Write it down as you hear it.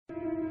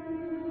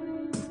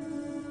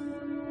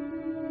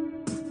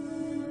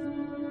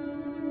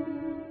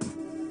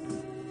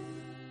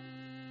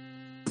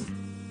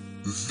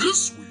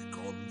This week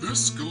on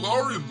This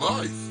Galarian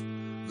Life,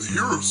 the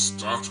heroes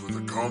start with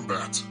a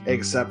combat.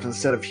 Except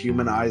instead of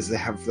human eyes, they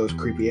have those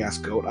creepy-ass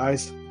goat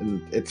eyes,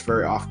 and it's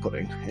very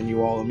off-putting, and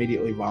you all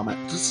immediately vomit.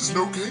 This is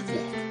no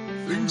cakewalk.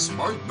 Things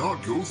might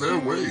not go their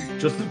way.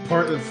 Just the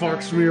part that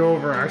fucks me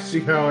over. I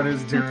see how it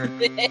is, Derek.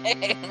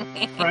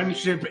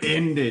 Friendship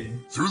ended.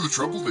 Through the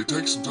trouble, they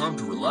take some time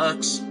to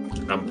relax.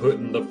 I'm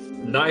putting the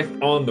knife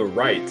on the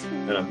right,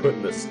 and I'm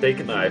putting the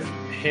steak knife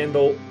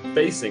handle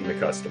facing the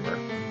customer.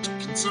 To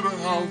consider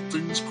how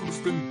things could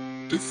have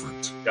been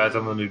different. Guys,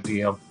 I'm the new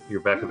DM.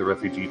 You're back at the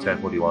refugee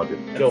tent. What do you want to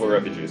do? Kill the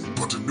refugees.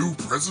 But a new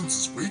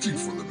presence is waiting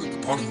for them at the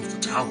bottom of the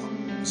tower.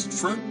 Is it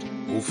friend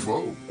or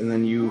foe? And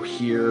then you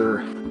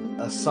hear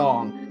a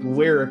song.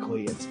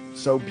 Lyrically, it's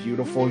so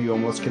beautiful you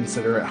almost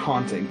consider it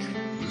haunting.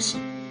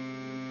 Listen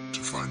to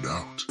find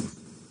out.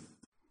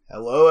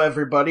 Hello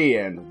everybody,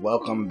 and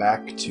welcome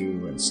back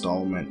to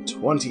installment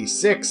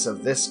 26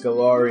 of This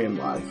Galarian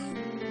Life.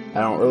 I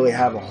don't really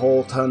have a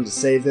whole ton to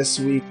say this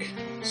week,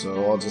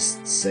 so I'll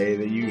just say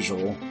the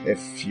usual.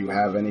 If you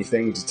have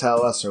anything to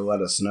tell us or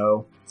let us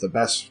know, the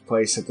best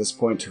place at this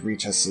point to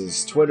reach us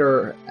is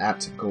Twitter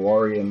at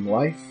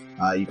GalarianLife.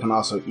 You can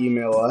also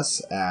email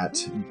us at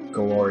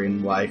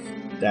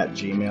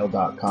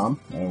galarianlife@gmail.com,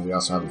 and we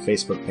also have a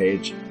Facebook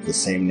page, the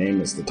same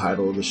name as the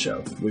title of the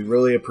show. We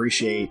really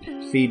appreciate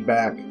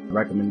feedback,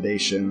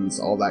 recommendations,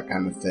 all that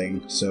kind of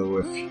thing. So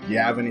if you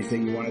have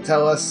anything you want to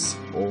tell us,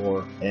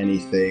 or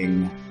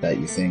anything that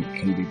you think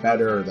can be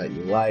better, or that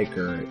you like,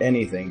 or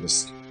anything,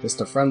 just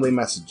a friendly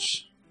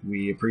message.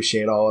 We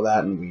appreciate all of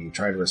that, and we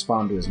try to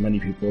respond to as many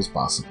people as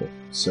possible.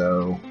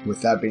 So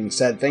with that being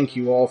said, thank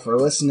you all for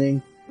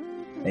listening.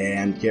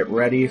 And get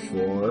ready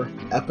for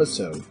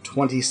episode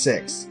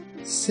 26.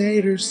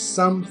 Say there's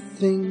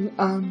something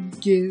I'm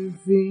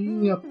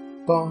giving up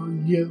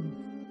on you.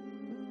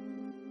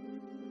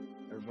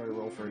 Everybody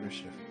roll for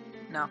initiative.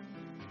 No.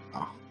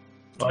 Oh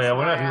yeah,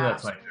 we're not doing that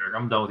tonight, Derek.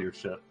 I'm done with your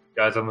shit.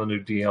 Guys, I'm the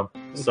new DM.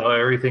 So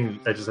everything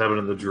that just happened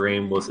in the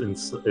dream was in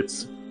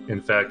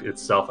fact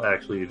itself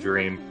actually a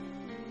dream.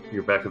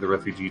 You're back at the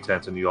refugee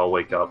tent and you all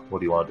wake up. What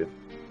do you want to do?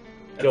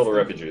 Kill the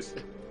refugees.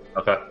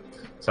 Okay.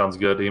 Sounds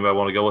good. Anybody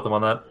want to go with them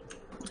on that?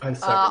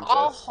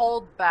 I'll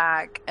hold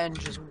back and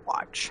just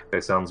watch. Okay,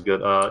 sounds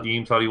good.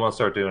 Eames, how do you want to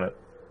start doing it?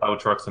 How would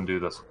Truxton do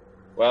this?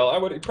 Well, I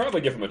would probably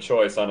give him a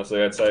choice,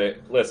 honestly. I'd say,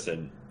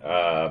 listen,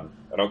 I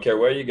don't care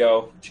where you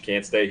go, but you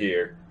can't stay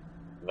here.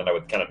 And then I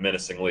would kind of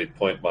menacingly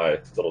point my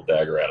little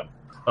dagger at him.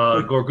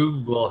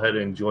 Gorgu, go ahead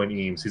and join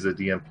Eames. He's a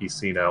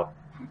DMPC now.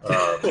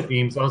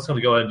 Eames, I'm just going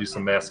to go ahead and do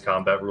some mass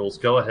combat rules.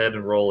 Go ahead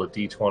and roll a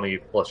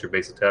d20 plus your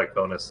base attack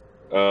bonus.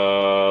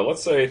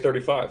 Let's say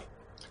 35.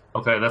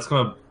 Okay, that's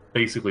going to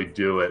basically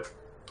do it.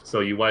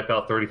 So you wipe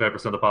out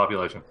 35% of the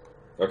population.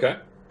 Okay,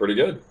 pretty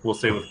good. We'll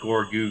say with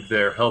Gorgug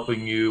there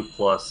helping you,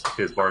 plus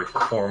his bardic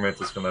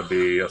performance is going to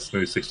be a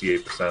smooth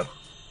 68%.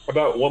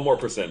 About 1 more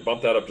percent.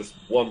 Bump that up just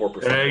 1 more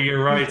percent. Hey,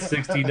 you're right,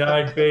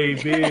 69,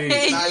 baby.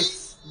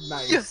 Nice.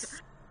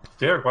 Yes.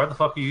 Derek, why the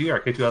fuck are you here? I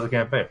kicked you out of the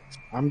campaign.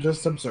 I'm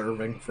just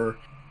observing for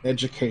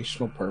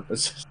educational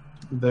purposes.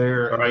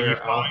 They're You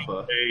find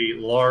alpha. a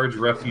large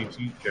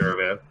refugee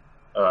caravan.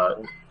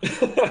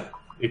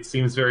 It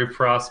seems very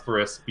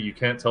prosperous, but you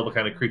can't tell the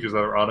kind of creatures that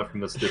are on it from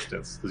this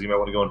distance. Because you might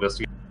want to go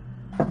investigate.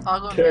 I'll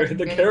go The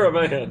investigate.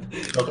 caravan.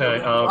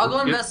 Okay. I'll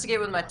go investigate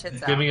with my tits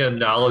Give out. me a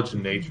knowledge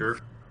nature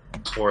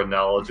or a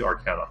knowledge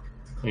arcana.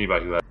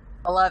 Anybody who has.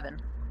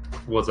 11.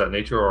 What's that,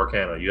 nature or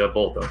arcana? You have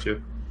both, don't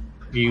you?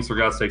 Eames, for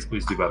God's sakes,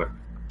 please do better.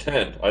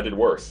 10. I did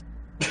worse.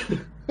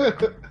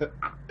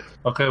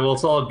 Okay, well,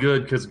 it's all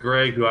good because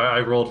Greg, who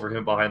I rolled for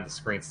him behind the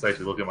screen, so I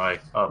actually look at my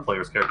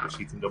players' character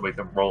sheets and don't make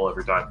them roll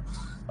every time.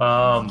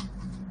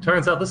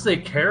 Turns out this is a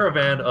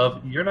caravan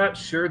of, you're not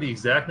sure the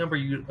exact number,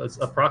 it's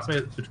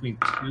approximately between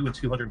 2 and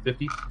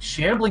 250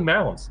 shambling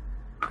mounds.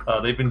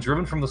 They've been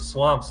driven from the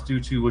swamps due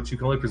to what you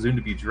can only presume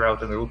to be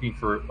drought, and they're looking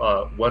for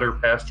wetter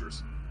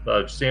pastures.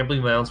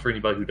 Shambling mounds, for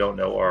anybody who don't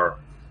know, are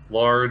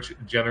large,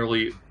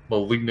 generally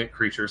malignant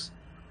creatures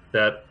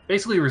that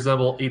basically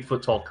resemble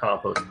 8-foot-tall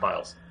compost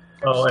piles.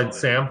 Oh, and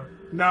Sam,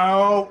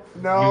 No.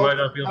 you might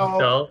not be able to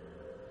tell,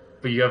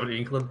 but you have an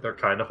inkling they're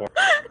kind of horrible.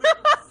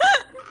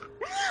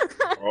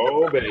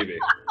 Oh, baby.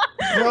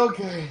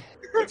 Okay.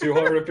 The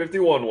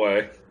 251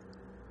 way.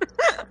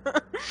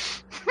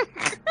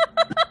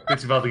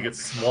 It's about to get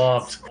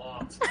swamped.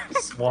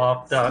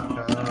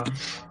 Swamp.com.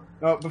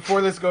 No,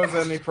 before this goes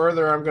any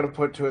further, I'm going to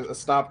put a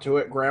stop to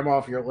it. Grandma,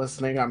 if you're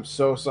listening, I'm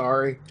so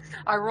sorry.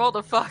 I rolled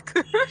a fuck.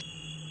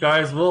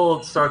 Guys,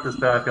 we'll start this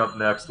back up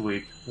next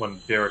week when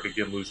Derek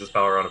again loses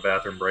power on a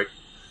bathroom break.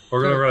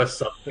 We're going to run a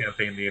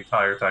sub-campaign the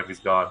entire time he's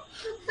gone.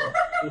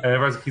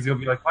 And he's going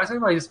to be like, why is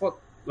everybody just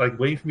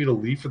waiting for me to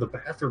leave for the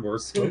bathroom or a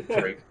smoke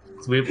break?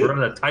 So we're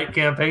running a tight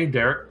campaign,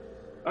 Derek.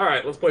 All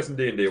right, let's play some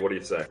D&D. What do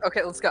you say?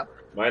 Okay, let's go.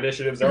 My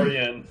initiative's already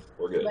in.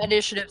 We're good. My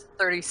initiative's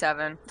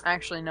 37.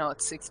 Actually, no,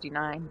 it's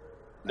 69.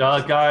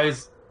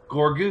 Guys,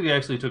 Gorgu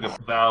actually took a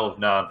vow of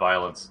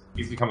non-violence.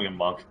 He's becoming a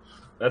monk.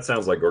 That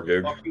sounds like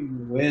Gorgug.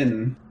 Fucking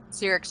win.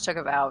 Cyrix took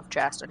a vow of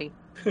chastity.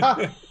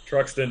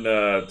 Truxton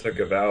took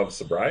a vow of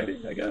sobriety,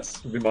 I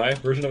guess, would be my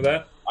version of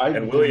that. I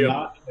And did William-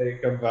 not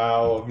take a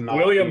vow of not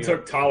William being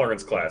took a-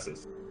 tolerance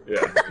classes. Yeah.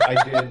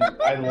 I did.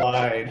 I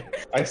lied.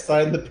 I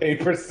signed the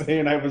paper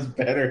saying I was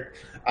better.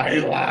 I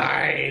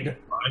lied.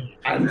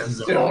 I'm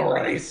still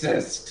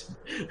racist.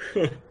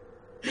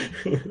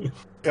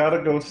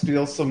 Gotta go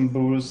steal some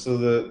booze so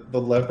that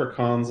the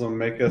leprechauns will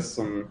make us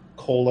some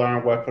cold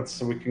iron weapons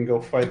so we can go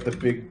fight the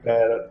big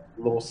bad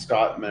little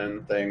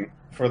Scotsman thing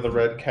for the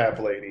red cap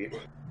lady.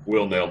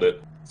 Will nailed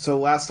it. So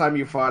last time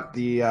you fought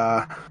the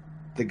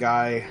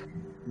guy,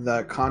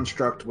 the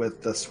construct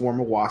with the swarm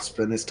of wasps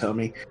in his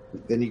tummy.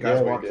 Then you guys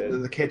Yeah, we walk did. into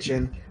the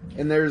kitchen,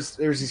 and there's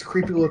these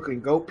creepy looking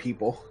goat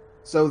people.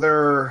 So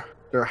they're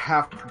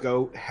half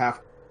goat,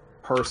 half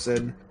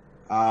person.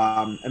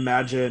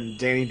 Imagine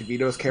Danny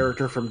DeVito's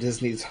character from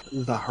Disney's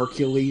The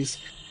Hercules,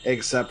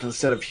 except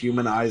instead of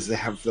human eyes, they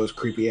have those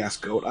creepy ass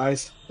goat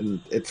eyes,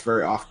 and it's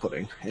very off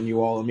putting. And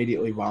you all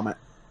immediately vomit.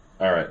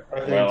 All right.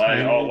 Are they Well,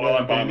 tiny while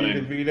I'm like Danny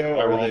vomiting, DeVito,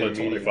 I or are rolled they a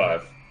medium?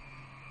 25.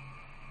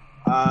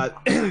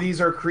 These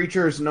are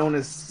creatures known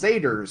as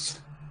satyrs.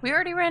 We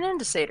already ran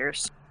into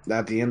satyrs.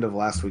 At the end of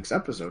last week's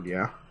episode,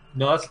 yeah.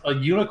 No, that's a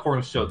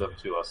unicorn showed them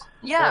to us.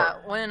 Yeah,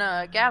 when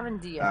Gavin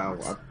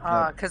DM'd.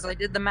 Oh, Because I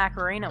did the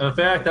Macarena. In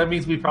fact, that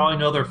means we probably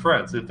know they're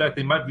friends. In fact,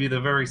 they might be the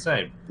very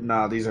same.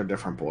 Nah, these are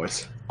different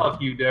boys.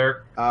 Fuck you,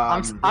 Derek.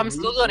 I'm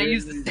still going to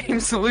use the same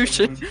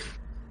solution.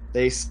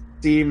 They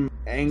seem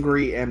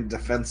angry and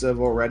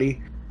defensive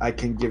already. I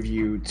can give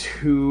you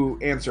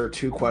answer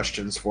two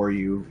questions for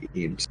you,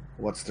 Eames.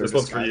 What's their This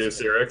one's for you,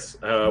 disguise?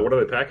 Cyrix. What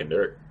are they packing,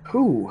 Derek?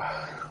 Who?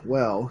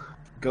 Well,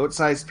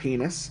 goat-sized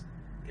penis,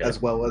 Okay.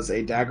 as well as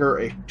a dagger,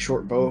 a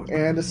short bow,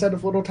 and a set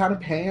of little tiny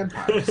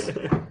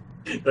panpipes.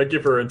 Thank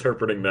you for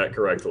interpreting that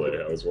correctly.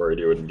 I was worried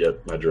you wouldn't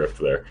get my drift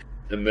there.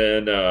 And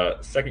then,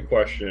 second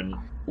question,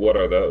 what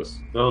are those?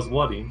 Those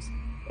what, Eames?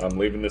 I'm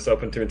leaving this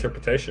open to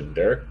interpretation,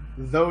 Derek.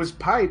 Those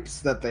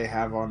pipes that they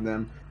have on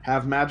them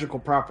have magical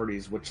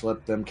properties which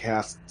let them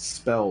cast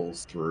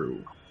spells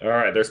through. All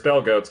right, they're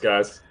spell goats,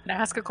 guys. Can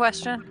I ask a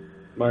question?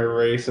 My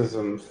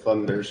racism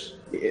thunders.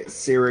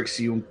 Cyrix,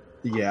 you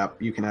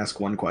can ask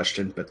one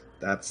question, but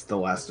that's the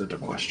last of the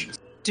questions.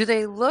 Do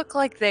they look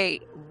like they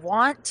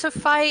want to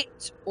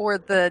fight, or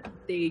that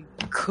they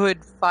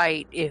could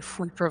fight if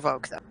we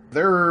provoke them?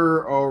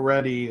 They're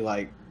already,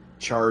 like,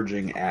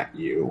 charging at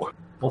you.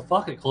 Well,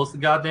 fuck it. Close the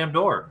goddamn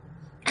door.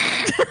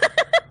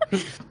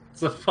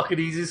 It's a fucking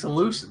easy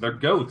solution. They're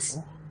goats.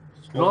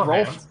 You Well, don't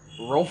have hands.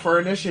 roll for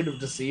initiative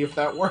to see if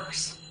that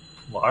works.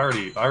 Well, I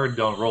already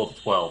done rolled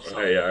 12. So.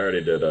 Oh, yeah, I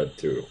already did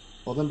 2.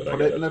 Well, then But I put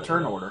got it in it. a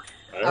turn order.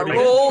 I already did.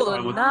 rolled I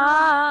a would-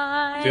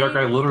 9. Derek,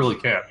 I literally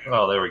can't.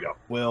 Oh, there we go.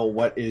 Will,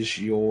 what is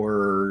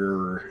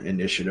your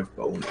initiative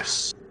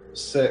bonus?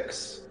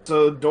 6.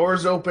 So,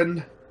 doors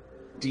open.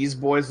 These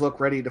boys look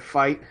ready to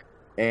fight.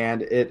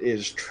 And it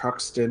is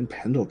Truxton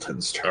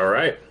Pendleton's turn. All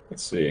right,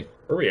 let's see.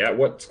 Where are we at?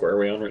 What square are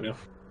we on right now?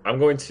 I'm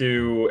going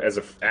to, as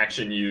an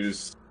action,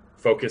 use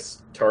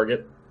focus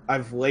target.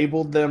 I've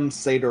labeled them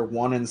Satyr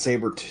 1 and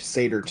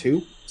Satyr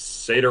 2.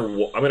 I'm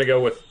going to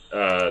go with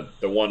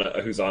the one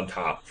who's on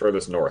top,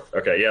 furthest north.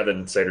 Okay, yeah,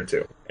 then Satyr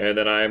 2. And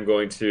then I am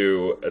going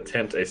to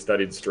attempt a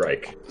studied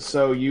strike.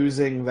 So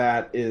using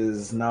that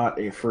is not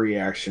a free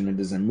action, it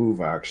is a move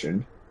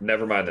action.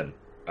 Never mind then.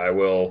 I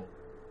will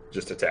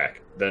just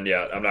attack. Then,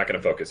 yeah, I'm not going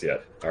to focus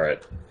yet. All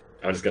right.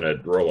 I'm just going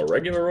to roll a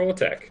regular roll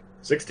attack.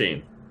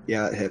 16.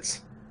 Yeah, that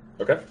hits.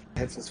 Okay.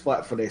 Hits his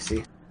flat foot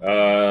AC.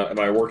 Am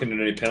I working in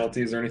any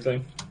penalties or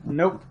anything?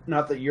 Nope,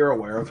 not that you're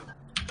aware of.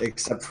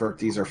 Except for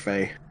these are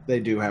Fey. They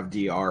do have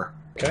DR.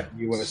 Okay.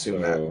 You would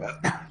assume So-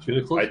 that. But, Should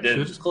have I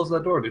did. just closed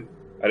that door, dude.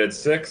 I did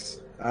 6.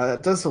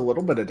 that does a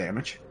little bit of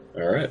damage.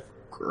 All right.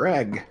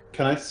 Greg.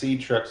 Can I see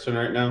Truxton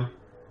right now?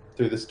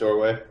 Through this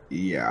doorway?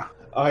 Yeah.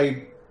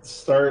 I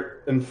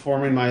start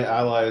informing my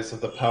allies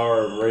of the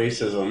power of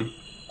racism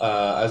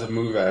as a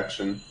move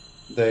action.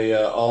 They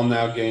all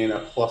now gain a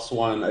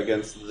 +1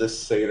 against this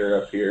satyr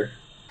up here.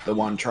 The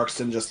one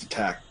Truxton just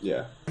attacked.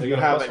 Yeah. They You get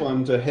a have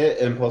 +1 to hit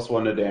and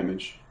 +1 to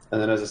damage.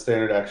 And then as a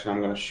standard action,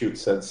 I'm going to shoot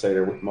said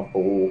satyr with my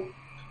bow.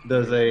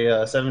 Does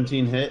a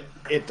 17 hit?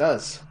 It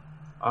does.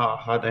 Ah,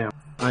 hot damn.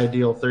 I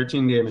deal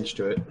 13 damage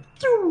to it.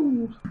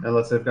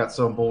 Unless they've got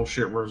some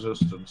bullshit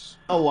resistance.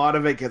 A lot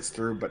of it gets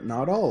through, but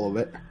not all of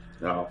it.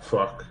 Oh,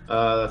 fuck.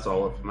 That's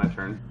all of my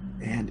turn.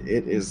 And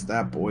it is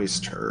that boy's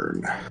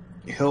turn.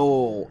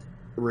 He'll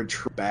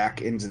retreat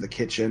back into the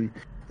kitchen.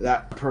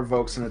 That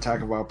provokes an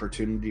attack of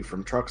opportunity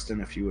from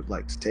Truxton if you would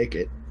like to take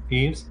it.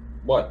 Eames,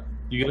 What?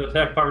 you get an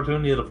attack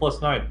opportunity at a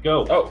 +9.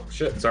 Go. Oh,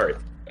 shit. Sorry.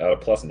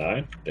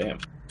 +9? Damn.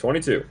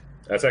 22.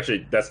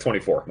 That's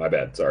 24. My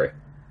bad. Sorry.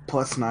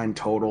 +9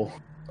 total.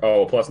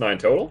 Oh, +9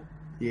 total?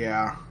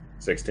 Yeah,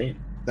 16.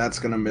 that's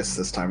going to miss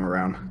this time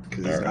around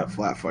because he's Alright. not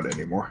flat foot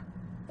anymore.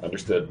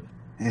 Understood.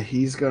 And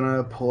he's going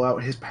to pull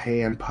out his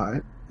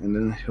panpipe and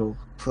then he'll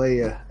play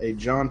a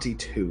jaunty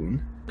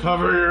tune.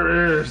 Cover your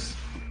ears!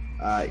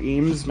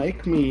 Eames,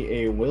 make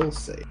me a will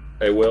save.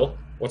 Hey, Will.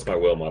 What's my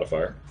will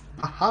modifier?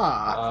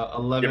 Aha!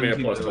 11 Give me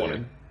a to +20.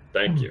 million.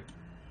 Thank you.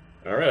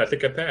 All right, I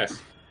think I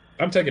passed.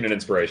 I'm taking an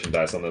inspiration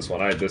dice on this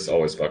one. This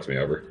always fucks me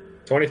over.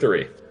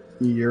 23.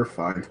 You're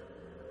fine.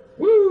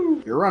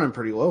 Woo! You're running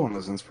pretty low on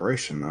this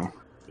inspiration, though.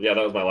 Yeah,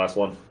 that was my last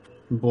one.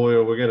 Boy,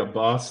 oh, we got a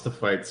boss to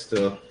fight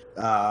still.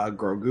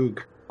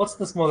 Grogoog. What's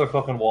this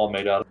motherfucking wall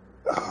made out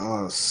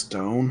of?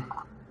 Stone.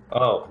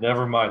 Oh,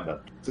 never mind then.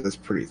 That's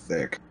pretty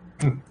thick.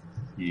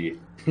 Yeah.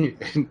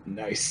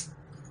 Nice.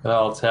 And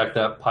I'll attack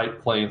that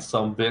pipe playing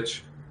some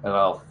bitch, and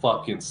I'll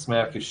fucking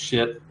smack his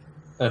shit.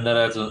 And that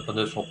adds an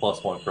additional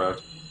 +1,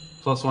 correct?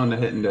 +1 to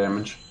hit and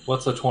damage.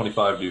 What's a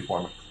 25 do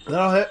for me?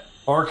 That'll hit.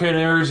 Arcane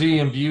energy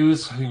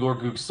imbues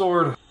Gorgoog's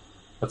sword.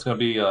 That's going to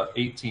be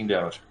 18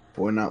 damage.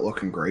 Boy, not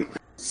looking great.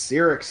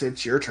 Cyrix,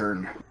 it's your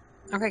turn.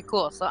 Okay,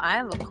 cool. So I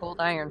have a cold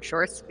iron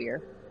short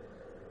spear.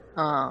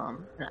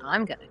 And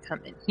I'm gonna come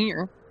in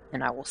here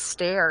and I will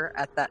stare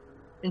at that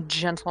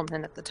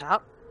gentleman at the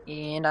top,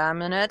 and I'm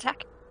gonna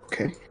attack.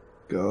 Okay,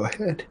 go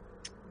ahead.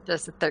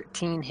 Does the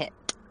 13 hit?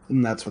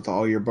 And that's with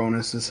all your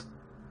bonuses?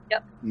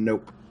 Yep.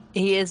 Nope.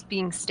 He is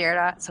being stared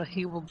at, so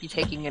he will be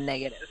taking a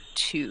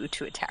 -2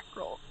 to attack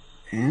roll.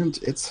 And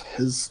it's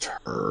his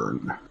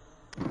turn.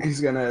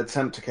 He's going to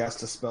attempt to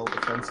cast a spell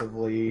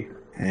defensively,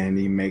 and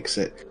he makes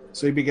it.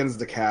 So he begins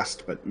to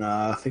cast, but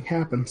nothing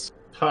happens.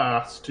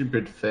 Ha,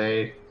 stupid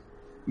Faye.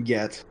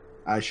 Yet,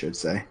 I should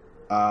say.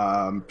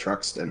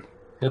 Truxton.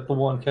 Hit the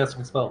one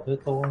casting a spell.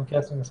 Hit the one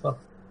casting a spell.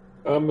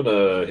 I'm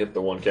gonna hit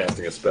the one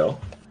casting a spell.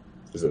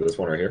 Is it this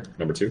one right here?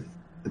 Number 2?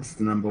 It's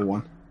the number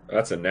 1.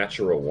 That's a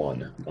natural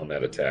 1 on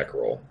that attack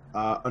roll.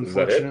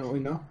 Unfortunately,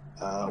 no.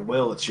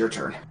 Will, it's your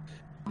turn.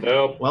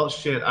 Nope. Well,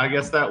 shit, I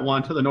guess that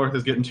one to the north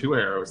is getting 2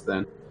 arrows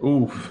then.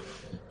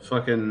 Oof.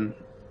 Fucking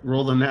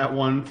roll the nat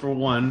 1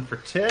 for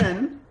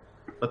 10.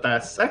 But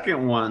that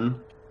second one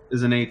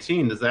is an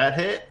 18. Does that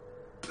hit?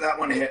 That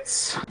one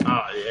hits.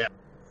 Oh, yeah.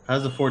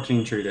 How's the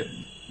 14 treated?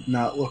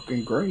 Not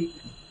looking great.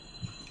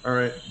 All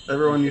right,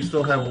 everyone, you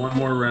still have one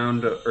more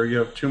round, or you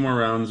have 2 more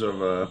rounds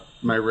of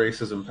my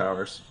racism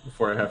powers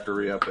before I have to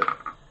re-up it.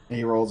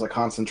 He rolls a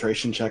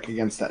concentration check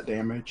against that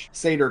damage.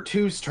 Satyr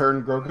 2's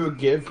turn. Grogu,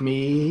 give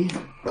me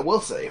the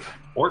will save.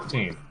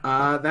 14.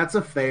 That's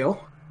a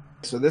fail.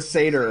 So this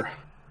satyr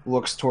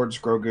looks towards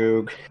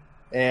Grogu,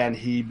 and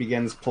he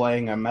begins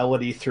playing a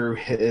melody through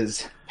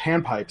his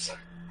panpipes.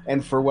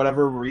 And for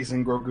whatever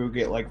reason, Grogu,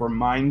 it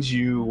reminds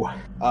you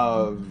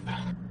of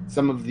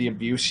some of the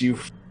abuse you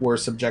were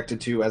subjected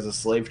to as a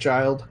slave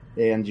child,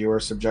 and you are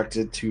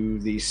subjected to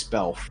the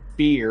spell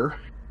Fear,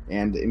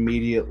 and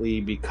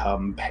immediately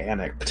become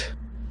panicked.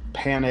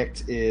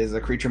 Panicked is a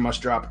creature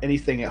must drop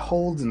anything it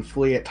holds and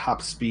flee at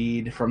top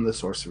speed from the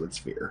source of its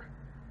fear.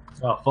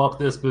 Oh, fuck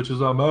this,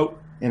 bitches, I'm out.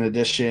 In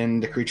addition,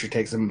 the creature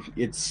takes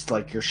it's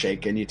like you're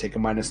shaken. You take a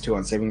 -2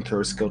 on saving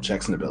throws, skill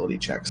checks, and ability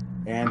checks.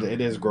 And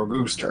it is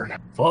Grogu's turn.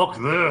 Fuck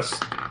this!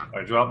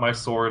 I drop my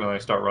sword and I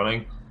start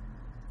running.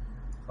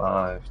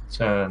 5,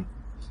 10,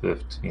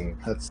 15,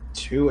 That's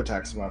 2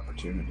 attacks of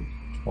opportunity.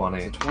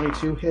 20, It's a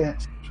 22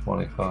 hit.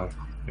 25.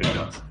 It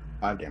does.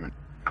 5 damage.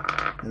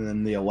 And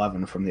then the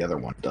 11 from the other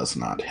one does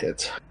not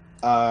hit.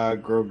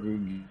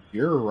 Grogu,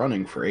 you're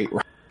running for 8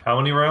 rounds. How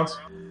many rounds?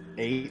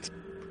 8?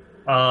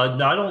 No,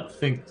 I don't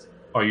think...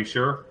 Are you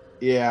sure?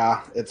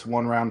 Yeah, it's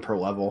 1 round per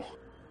level.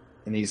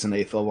 And he's an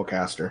 8th level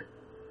caster.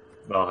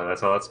 Oh,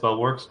 that's how that spell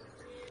works?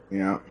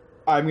 Yeah.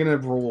 I'm going to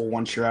roll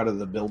once you're out of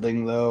the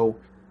building, though.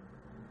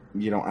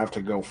 You don't have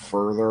to go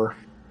further.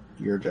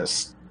 You're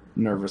just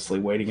nervously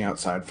waiting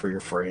outside for your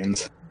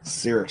friends.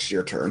 Cyrix,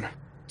 your turn.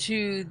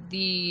 To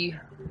the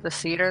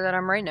cedar that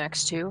I'm right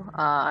next to,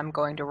 I'm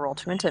going to roll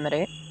to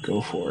intimidate.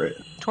 Go for it.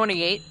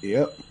 28.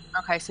 Yep.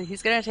 Okay, so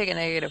he's going to take a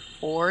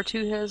 -4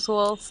 to his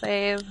will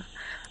save.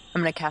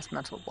 I'm going to cast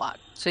Mental Block.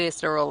 So he has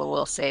to roll a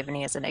will save, and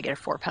he has a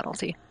 -4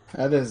 penalty.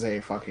 That is a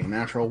fucking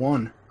natural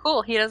 1.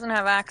 Cool, he doesn't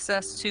have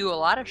access to a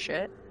lot of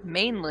shit.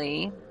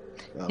 Mainly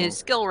So, his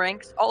skill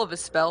ranks, all of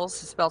his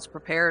spells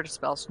prepared,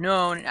 spells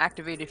known, and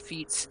activated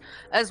feats,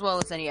 as well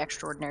as any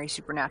extraordinary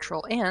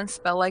supernatural and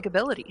spell-like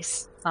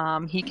abilities.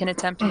 He can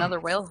attempt another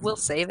will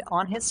save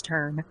on his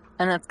turn,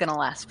 and that's going to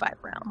last 5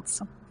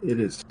 rounds. it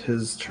is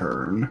his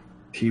turn.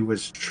 He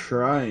was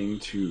trying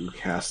to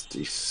cast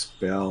a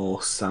spell,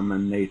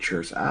 Summon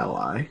Nature's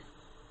Ally,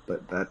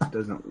 but that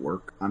doesn't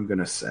work, I'm going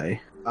to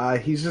say.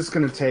 He's just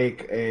going to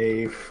take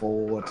a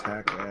full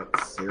attack at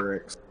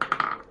Cyrix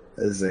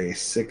as a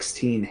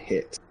 16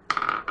 hit.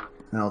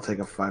 And I'll take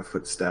a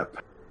 5-foot step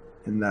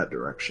in that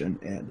direction,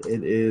 and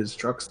it is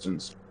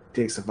Truxton's.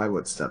 Takes a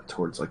 5-foot step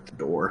towards the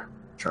door.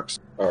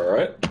 Truxton.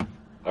 Alright.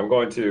 I'm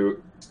going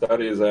to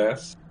study his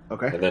ass,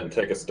 Okay. and then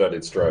take a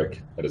studied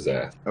strike at his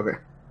ass. Okay.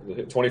 Does it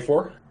hit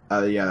 24?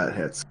 Yeah, that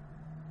hits.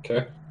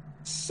 Okay.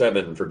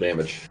 7 for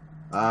damage.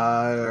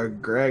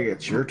 Greg,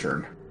 it's your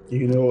turn.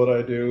 You know what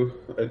I do?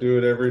 I do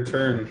it every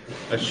turn.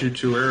 I shoot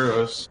 2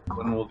 arrows.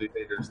 When will the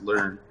haters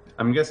learn?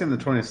 I'm guessing the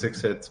 26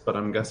 hits, but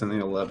I'm guessing the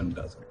 11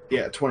 doesn't.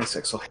 Yeah,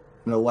 26. So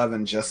an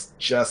 11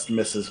 just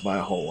misses by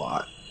a whole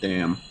lot.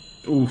 Damn.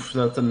 Oof,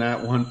 that's a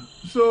nat 1.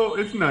 So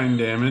it's 9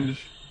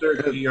 damage. Their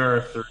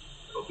DR 3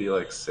 will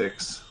be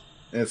 6.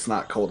 It's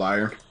not cold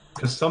iron.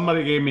 Because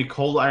somebody gave me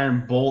cold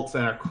iron bolts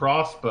and a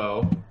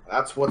crossbow.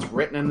 That's what's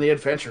written in the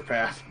adventure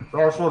path.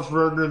 That's what's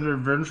written in the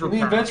adventure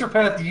The adventure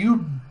path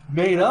you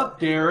made up,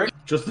 Derek.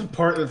 Just the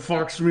part that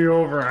fucks me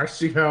over. I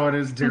see how it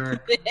is,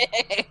 Derek.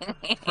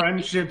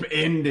 Friendship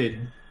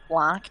ended.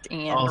 Blocked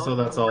and Also,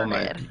 that's all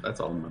red. my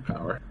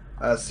power.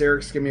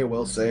 Cyrix, give me a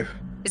will save.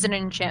 Is it an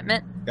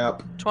enchantment?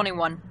 Yep,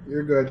 21.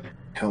 you're good.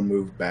 He'll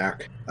move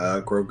back.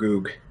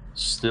 Grogoog.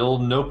 Still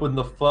noping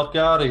the fuck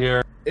out of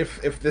here.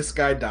 If this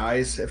guy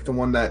dies, if the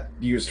one that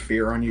used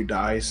fear on you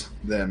dies,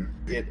 then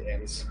it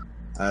ends.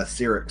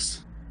 Cyrix.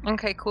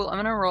 Okay, cool.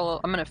 I'm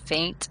gonna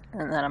faint,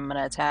 and then I'm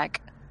gonna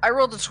attack. I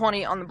rolled a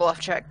 20 on the bluff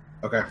check.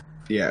 Okay.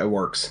 Yeah, it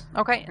works.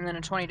 Okay, and then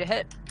a 20 to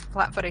hit.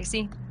 Flat-foot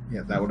AC.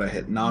 Yeah, that would have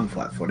hit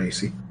non-flat-foot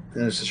AC.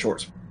 Then it's a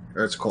short,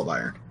 or it's cold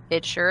iron.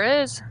 It sure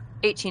is.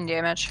 18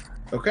 damage.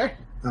 Okay.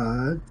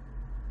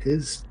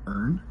 His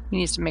turn. He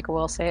needs to make a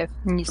will save,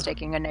 and he's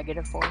taking a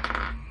 -4.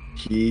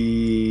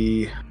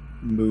 He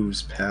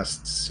moves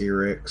past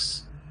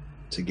Cyrix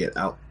to get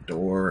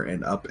outdoor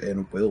and up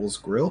in Will's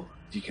grill.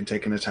 You can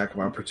take an attack of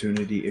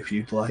opportunity if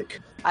you'd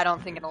like. I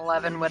don't think an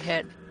 11 would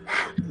hit.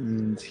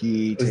 And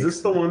he Is takes...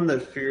 this the one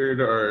that feared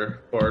our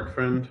bard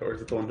friend, or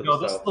is it the one to No,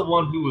 the this is south? the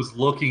one who was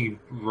looking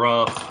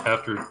rough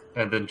after,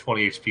 and then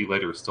 20 HP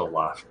later is still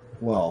alive.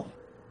 Well,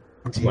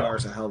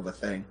 TR's a hell of a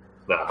thing.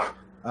 Nah.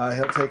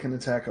 He'll take an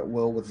attack at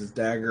Will with his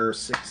dagger,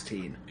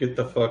 16. Get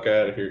the fuck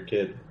out of here,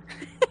 kid.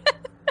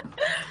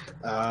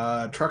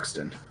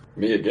 Truxton.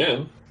 Me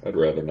again? I'd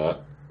rather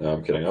not. No,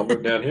 I'm kidding. I'll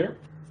move down here,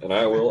 and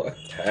I will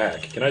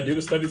attack. Can I do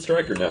the studied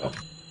strike or no?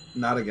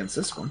 Not against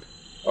this one.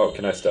 Oh,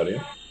 can I study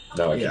him?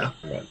 No, I Yeah. can't.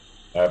 Never mind.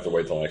 I have to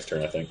wait till next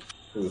turn, I think.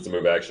 Because it's a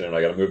move action, and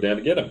I gotta move down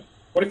to get him.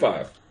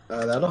 25.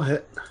 That'll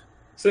hit.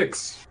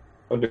 6.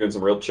 I'm doing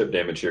some real chip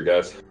damage here,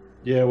 guys.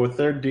 Yeah, with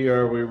their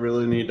DR, we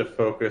really need to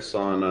focus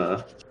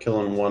on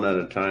killing one at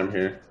a time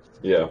here.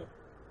 Yeah.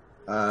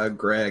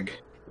 Greg.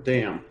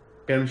 Damn.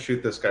 Can't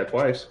shoot this guy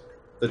twice.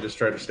 They just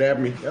tried to stab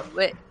me. Do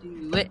it,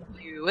 do it,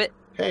 do it.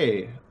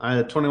 Hey, I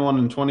had 21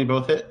 and 20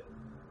 both hit.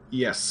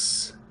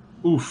 Yes.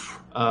 Oof.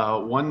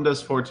 1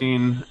 does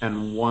 14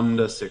 and 1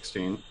 does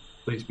 16.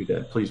 Please be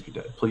dead. Please be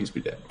dead. Please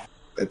be dead.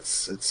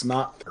 It's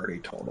not 30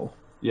 total.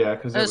 Yeah,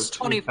 because it There's was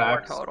 24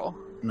 attacks. total.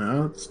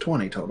 No, it's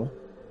 20 total.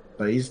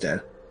 But he's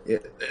dead.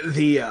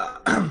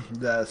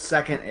 The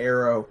second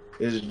arrow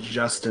is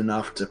just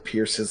enough to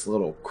pierce his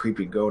little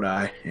creepy goat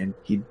eye, and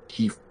he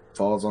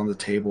falls on the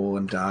table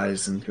and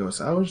dies and goes,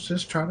 I was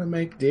just trying to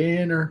make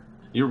dinner.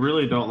 You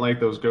really don't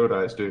like those goat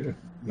eyes, do you?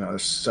 No,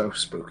 it's so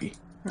spooky.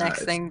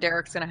 Next it's- thing,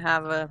 Derek's gonna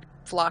have a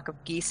flock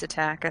of geese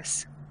attack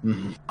us.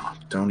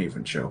 Don't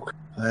even joke.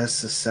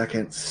 That's the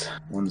second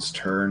one's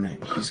turn.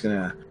 He's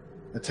gonna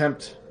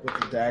attempt with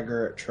the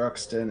dagger at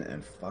Truxton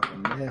and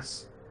fucking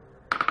miss.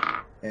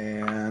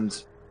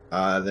 And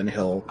then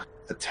he'll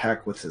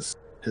attack with his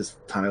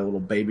tiny little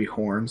baby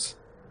horns.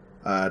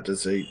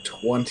 Does a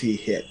 20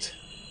 hit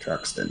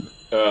Truxton?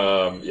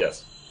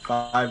 Yes.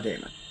 5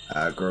 damage.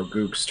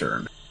 Grogook's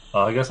turn.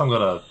 I guess I'm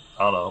gonna,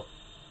 I don't know,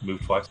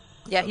 move twice.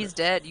 Yeah, he's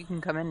dead. You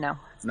can come in now.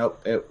 Nope,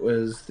 it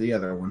was the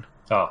other one.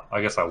 Oh,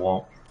 I guess I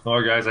won't.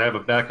 Alright, guys, I have a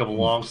backup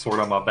longsword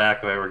on my back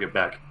if I ever get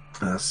back.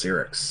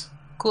 Cyrix.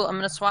 Cool, I'm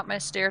gonna swap my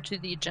stare to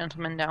the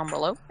gentleman down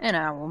below, and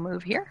I will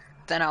move here.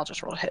 Then I'll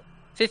just roll a hit.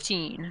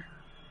 15.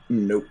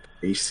 Nope.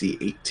 AC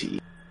 18.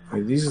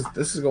 Wait,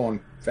 this is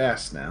going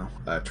fast now.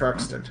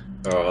 Truxton.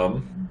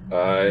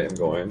 I am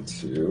going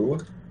to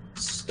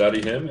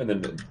study him and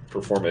then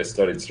perform a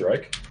studied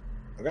strike.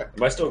 Okay.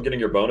 Am I still getting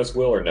your bonus,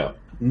 Will, or no?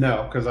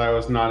 No, because I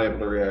was not able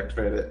to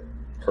reactivate it.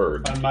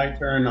 Heard. On my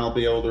turn, I'll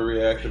be able to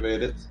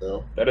reactivate it,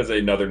 so That is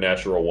another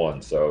natural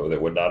 1, so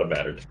that would not have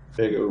mattered.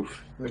 big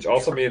oof. Which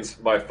also means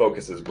my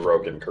focus is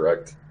broken,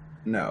 correct?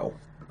 No.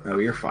 No,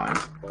 you're fine.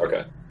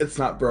 Okay. It's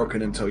not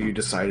broken until you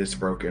decide it's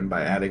broken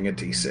by adding a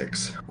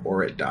d6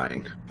 or it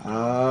dying.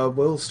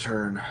 Will's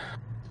turn.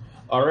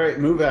 All right,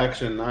 move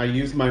action. I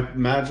use my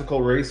magical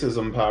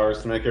racism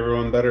powers to make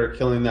everyone better at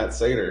killing that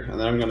satyr, and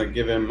then I'm going to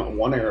give him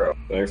 1 arrow.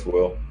 Thanks,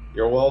 Will.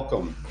 You're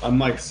welcome. I'm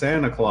like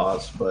Santa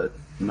Claus, but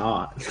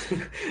not.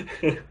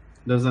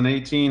 Does an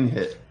 18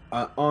 hit?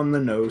 On the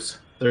nose.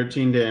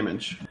 13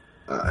 damage.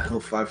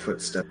 He'll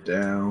 5-foot step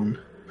down.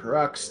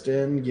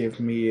 Truxton, give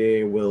me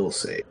a will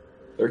save.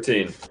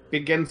 13.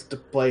 Begins to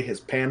play his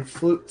pan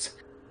flute,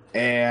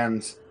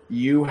 and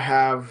you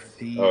have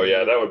the... Oh,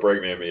 yeah, that would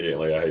break me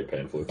immediately. I hate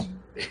pan flutes.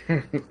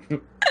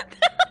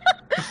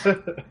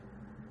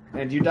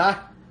 And you die.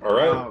 All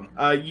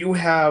right. You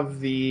have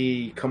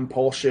the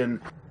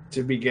compulsion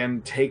to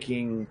begin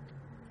taking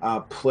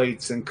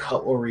plates and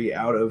cutlery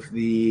out of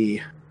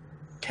the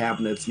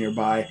cabinets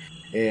nearby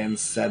and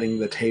setting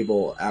the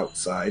table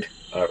outside.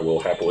 I will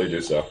happily do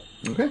so.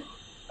 Okay.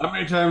 How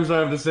many times do I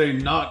have to say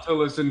not to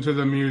listen to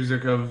the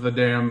music of the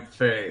damn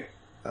Fae?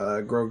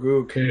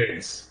 Grogu,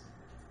 Case.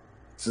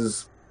 this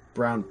is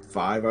round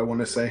 5, I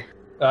want to say.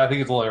 I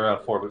think it's only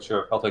around 4, but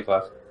sure, I'll take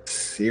 5.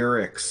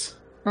 Cyrix.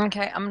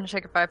 Okay, I'm gonna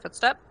take a 5-foot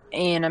step,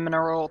 and I'm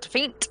gonna roll to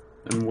faint.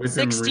 And with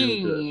him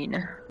real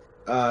good.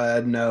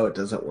 16. No, it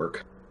doesn't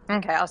work.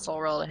 Okay, I'll still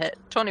roll a hit.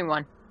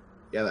 21.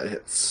 Yeah, that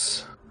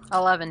hits.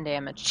 11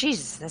 damage.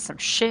 Jesus, that's some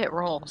shit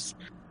rolls.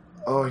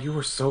 Oh, you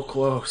were so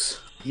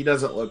close. He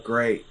doesn't look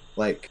great.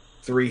 Like,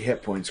 3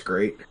 hit points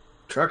great.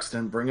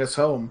 Truxton, bring us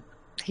home.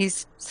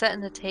 He's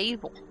setting the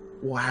table.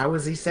 Well, how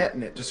is he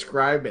setting it?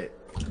 Describe it.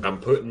 I'm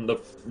putting the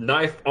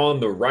knife on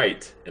the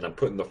right, and I'm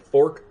putting the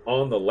fork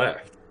on the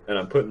left, and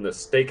I'm putting the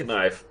steak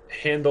knife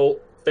handle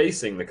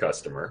facing the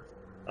customer.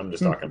 I'm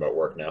just talking about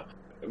work now.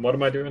 And what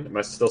am I doing? Am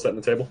I still setting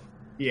the table?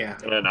 Yeah.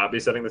 Can I not be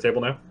setting the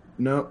table now?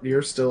 No,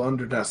 you're still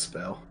under death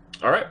spell.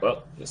 All right,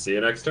 well, see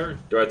you next turn.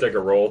 Do I take a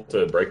roll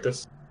to break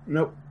this?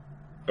 Nope.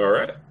 All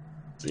right.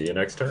 See you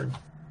next turn.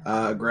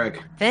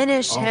 Greg.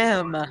 Finish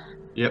him.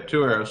 Yep,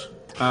 2 arrows.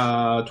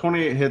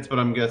 28 hits, but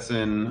I'm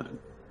guessing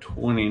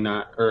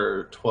 29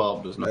 or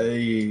 12 does not.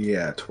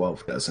 Yeah,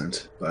 12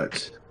 doesn't,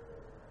 but...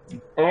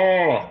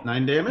 Oh!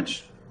 9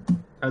 damage?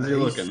 How's he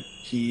looking?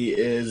 He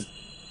is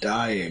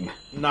dying.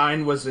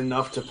 9 was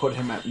enough to put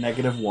him at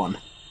 -1.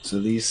 So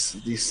these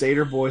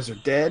satyr boys are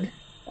dead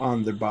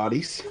on their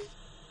bodies.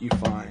 You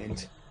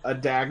find a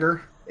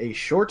dagger, a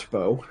short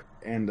bow,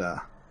 and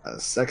a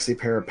sexy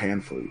pair of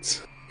pan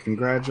flutes.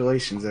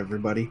 Congratulations,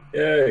 everybody.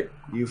 Yay.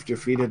 You've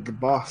defeated the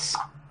boss.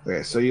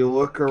 Okay, so you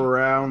look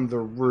around the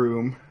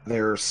room.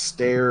 There are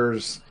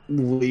stairs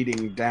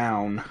leading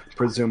down,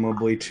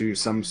 presumably to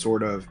some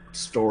sort of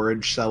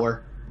storage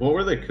cellar. What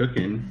were they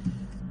cooking?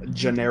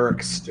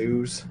 Generic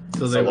stews.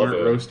 So they I love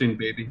weren't it. roasting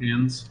baby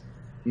hands?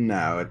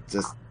 No, it's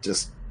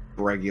just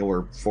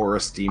regular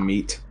foresty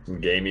meat. Some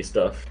gamey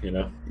stuff, you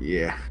know?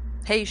 Yeah.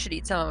 Hey, you should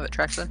eat some of it,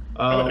 Truxton.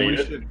 We eat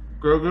it. should...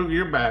 Grogu,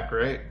 you're back,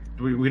 right?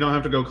 We don't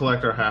have to go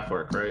collect our half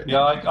orc, right?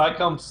 Yeah, I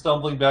come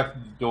stumbling back to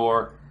the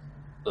door.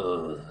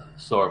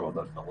 Sorry about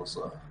that,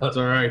 Melissa. That's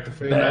alright. The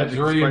fey Bad magic is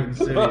dream. quite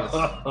insidious.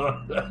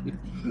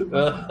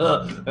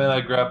 And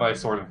I grab my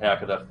sword and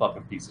hack at that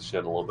fucking piece of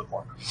shit a little bit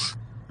more.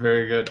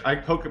 Very good. I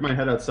poke my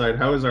head outside.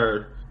 How is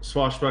our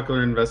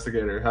swashbuckler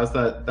investigator? How's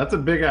that? That's a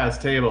big ass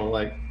table.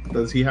 Like,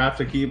 does he have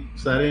to keep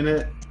setting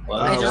it?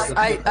 Well,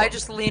 I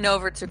just lean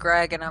over to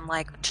Greg and I'm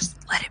like, just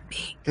let it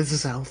be. This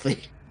is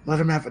healthy. Let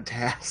him have a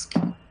task.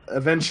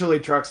 Eventually,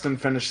 Truxton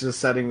finishes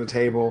setting the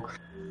table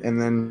and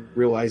then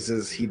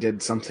realizes he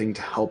did something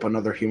to help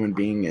another human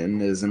being and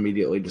is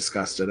immediately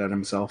disgusted at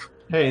himself.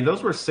 Hey,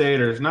 those were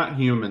satyrs, not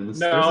humans.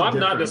 No, There's a I'm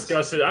not difference.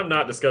 disgusted. I'm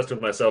not disgusted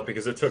with myself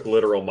because it took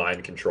literal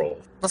mind control.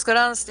 Let's go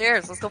down the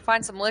stairs. Let's go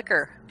find some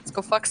liquor. Let's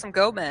go fuck some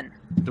goat men.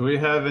 Do we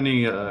have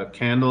any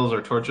candles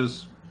or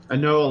torches? I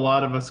know a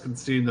lot of us can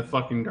see in the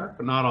fucking dark,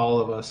 but not all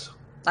of us.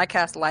 I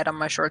cast light on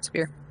my short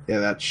spear. Yeah,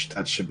 that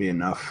should be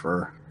enough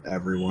for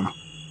everyone.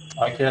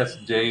 I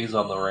cast Daze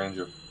on the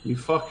ranger. You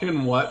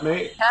fucking what,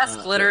 mate?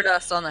 Cast glitter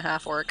dust on the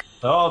half orc.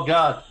 Oh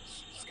god.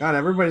 God,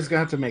 everybody's gonna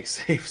have to make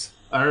saves.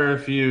 I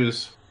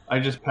refuse. I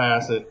just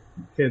pass it.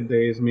 Kid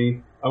daze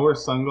me. I wear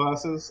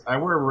sunglasses. I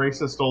wear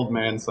racist old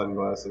man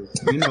sunglasses.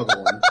 You know the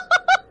ones.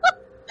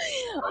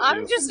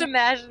 I'm just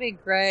imagining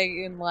Greg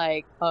in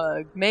like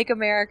a "Make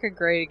America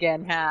Great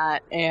Again"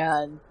 hat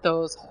and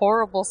those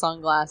horrible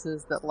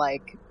sunglasses that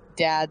like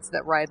dads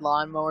that ride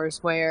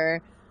lawnmowers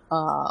wear,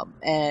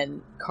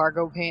 and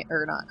cargo pants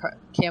or not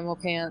camo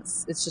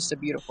pants. It's just a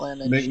beautiful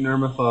image. Make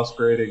Nirmathos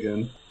great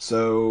again.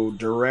 So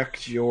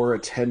direct your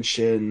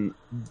attention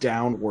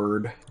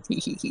downward.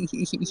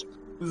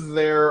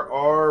 There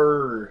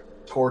are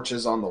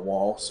torches on the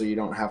wall, so you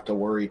don't have to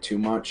worry too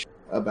much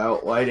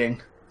about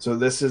lighting. So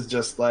this is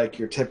just like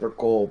your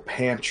typical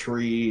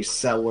pantry,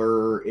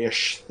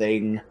 cellar-ish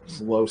thing.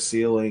 Low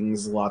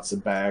ceilings, lots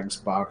of bags,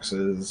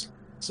 boxes,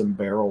 some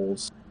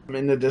barrels.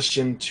 In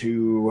addition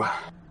to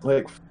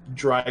like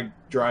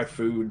dry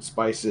food,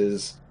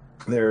 spices,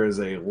 there is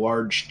a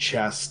large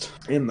chest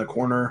in the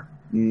corner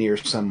near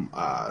some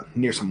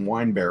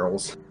wine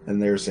barrels,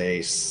 and there's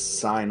a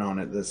sign on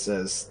it that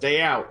says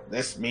 "Stay out.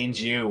 This means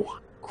you."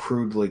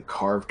 Crudely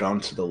carved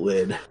onto the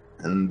lid,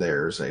 and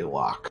there's a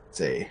lock.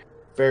 It's a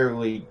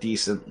fairly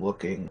decent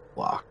looking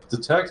lock.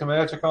 Detect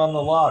magic on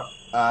the lock.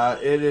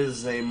 It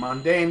is a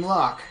mundane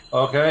lock.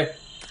 Okay.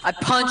 I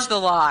punch the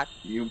lock.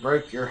 You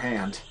break your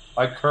hand.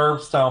 I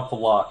curb stomp the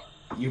lock.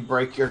 You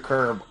break your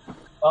curb.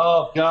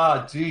 Oh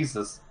god,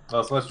 Jesus.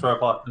 No, so let's try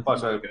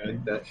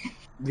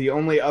The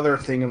only other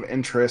thing of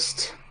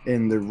interest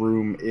in the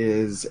room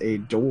is a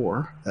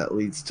door that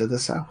leads to the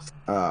south.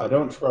 I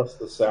don't trust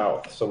the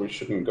south, so we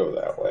shouldn't go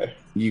that way.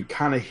 You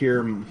kind of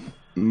hear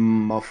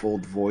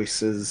muffled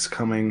voices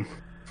coming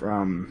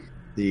from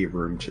the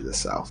room to the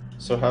south.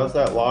 So how's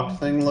that lock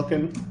thing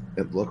looking?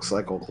 It looks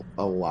like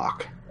a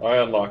lock. I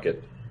unlock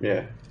it.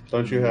 Yeah.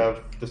 Don't you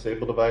have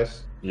disable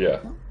device?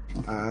 Yeah,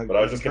 but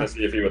I was just gonna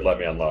see if you would let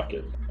me unlock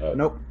it.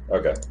 Nope.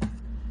 Okay.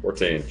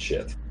 14.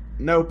 Shit.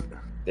 Nope.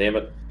 Damn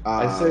it.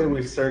 I say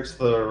we search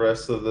the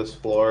rest of this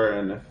floor,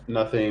 and if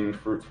nothing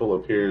fruitful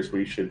appears,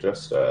 we should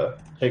just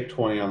take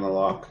 20 on the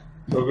lock.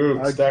 So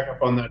Goog, stack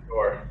up on that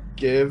door.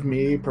 Give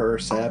me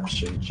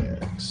perception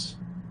checks.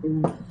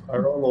 I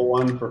roll a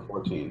 1 for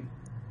 14.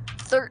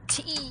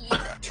 13.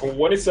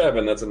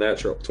 27. That's a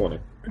natural 20.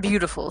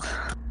 Beautiful.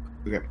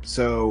 Okay,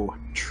 so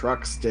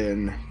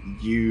Truxton,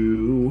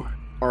 you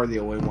are the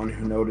only one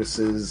who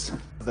notices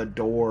the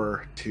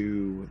door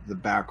to the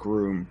back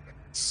room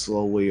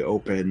slowly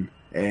open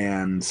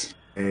and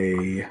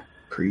a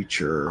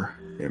creature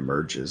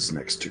emerges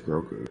next to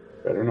Grogu.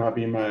 Better not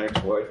be my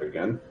ex-wife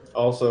again.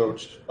 Also,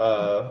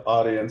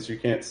 audience, you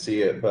can't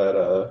see it,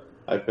 but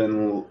I've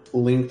been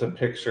linked a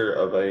picture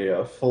of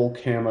a full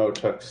camo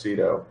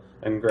tuxedo,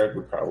 and Greg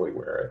would probably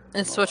wear it.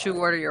 It's what you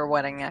wore to your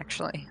wedding,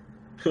 actually.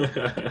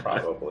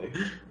 Probably.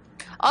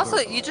 Also,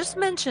 you just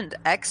mentioned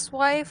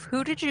ex-wife.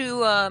 Who did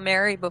you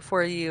marry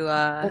before you?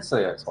 I didn't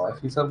say ex-wife.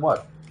 He said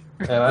what?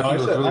 And No, I think it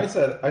was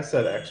really... I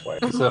said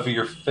ex-wife. Except for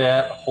your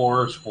fat,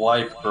 whorish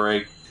wife,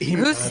 Greg.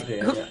 Who's? God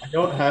damn it. I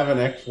don't have an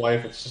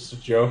ex-wife. It's just a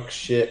joke.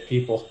 Shit,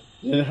 people.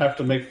 You didn't have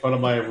to make fun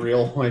of my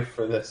real wife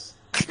for this.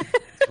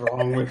 What's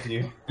wrong with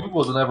you? He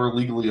wasn't ever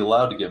legally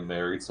allowed to get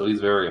married, so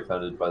he's very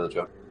offended by the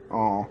joke.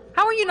 Oh,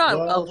 How are you not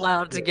Well,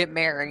 allowed to get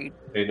married?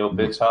 Ain't no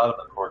bitch hot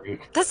enough for you.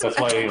 That's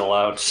why he ain't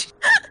allowed.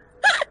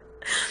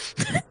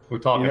 We're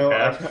talking You know,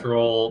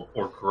 astral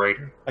or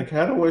greater. I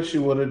kind of wish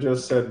you would have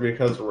just said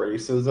because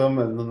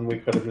racism, and then we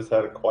could have just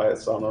had a quiet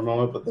song on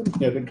it, but then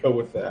you had to go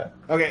with that.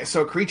 okay.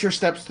 So creature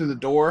steps through the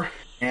door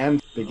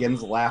and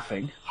begins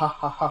laughing. Ha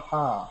ha ha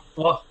ha!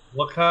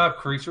 What kind of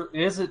creature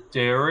is it,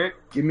 Derek?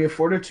 Give me a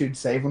fortitude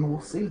save and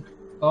we'll see.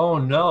 Oh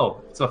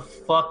no, it's a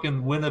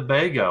fucking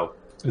Winnebago.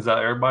 Is that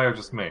everybody or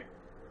just me?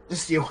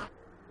 Just you.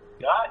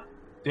 God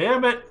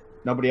damn it!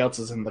 Nobody else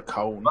is in the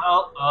cone.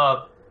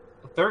 Well,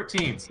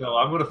 13, so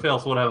I'm gonna fail,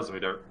 so what happens to me,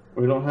 Derek?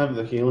 We don't have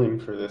the healing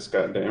for this,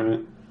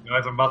 goddammit.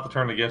 Guys, I'm about to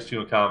turn against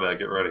you in combat,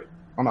 get ready.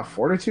 On a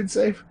fortitude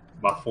save,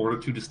 My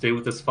fortitude to stay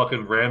with this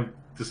fucking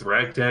this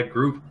ragtag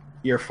group.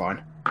 you're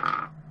fine.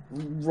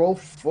 Roll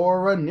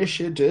for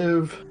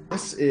initiative.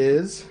 This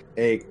is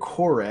a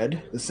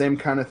Kored, the same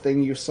kind of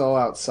thing you saw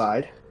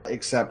outside,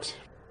 except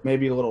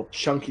maybe a little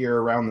chunkier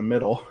around the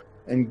middle.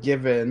 And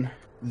given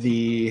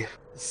the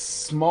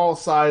small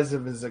size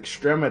of his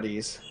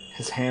extremities,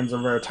 his hands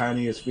are very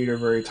tiny, his feet are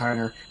very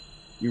tiny,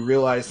 you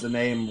realize the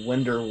name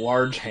Linder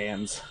Large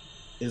Hands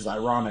is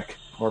ironic,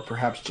 or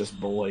perhaps just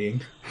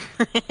bullying.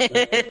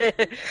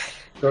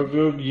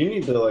 Grogu, you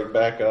need to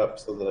back up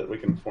so that we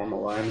can form a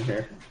line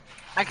here.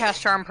 I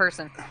cast Charm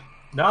Person.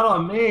 Not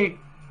on me!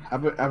 How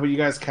about you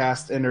guys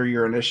enter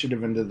your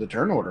initiative into the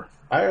turn order?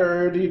 I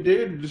already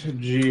did,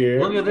 GM.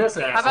 Look at this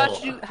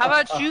asshole. How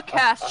about you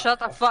cast Shut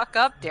the Fuck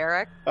Up,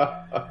 Derek?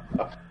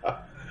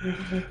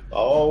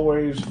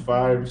 Always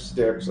 5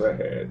 steps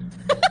ahead.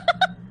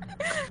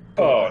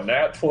 Oh,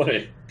 nat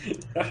 20.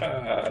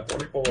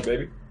 24,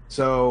 baby.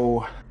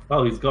 So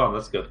Oh, he's gone,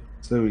 that's good.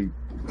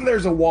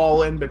 there's a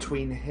wall in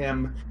between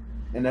him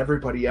and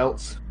everybody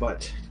else,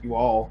 but you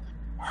all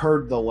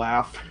heard the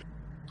laugh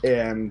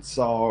and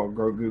saw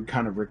Grogu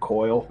kind of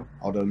recoil,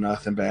 although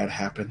nothing bad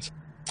happened.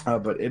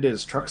 But it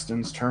is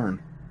Truxton's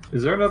turn.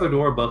 Is there another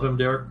door above him,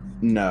 Derek?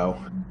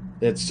 No,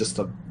 it's just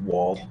a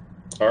wall.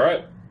 All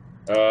right.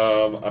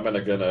 I'm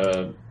gonna do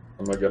the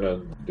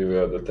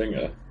thing.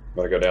 I'm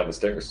gonna go down the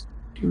stairs.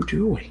 What are you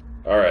doing?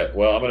 All right.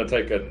 Well, I'm gonna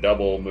take a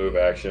double move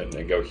action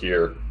and go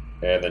here,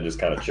 and then just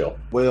kind of chill.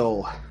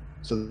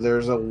 So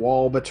there's a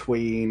wall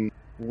between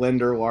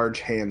Linder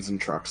Large Hands and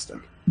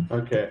Truxton.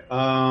 Okay.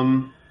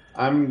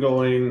 I'm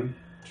going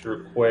to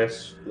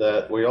request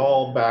that we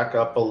all back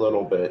up a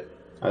little bit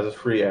as a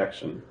free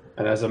action.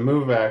 And as a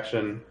move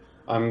action,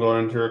 I'm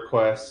going to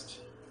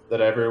request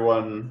that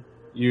everyone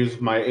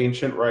use my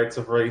ancient rights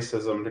of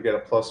racism to get a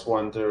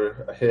 +1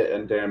 to hit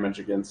and damage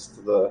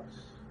against the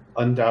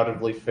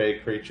undoubtedly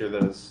fake creature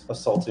that is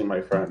assaulting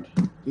my friend.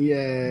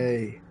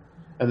 Yay.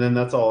 And then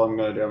that's all I'm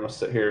going to do. I'm going to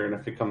sit here, and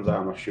if he comes out,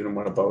 I'm going to shoot him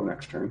with a bow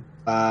next turn.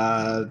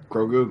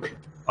 Grogu.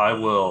 I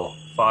will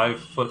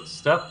 5-foot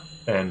step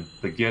and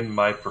begin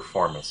my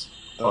performance.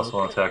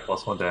 +1 attack,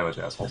 +1 damage,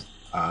 assholes.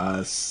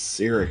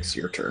 Cyrix,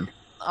 your turn.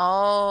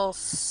 I'll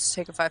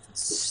take a 5-foot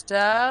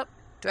step.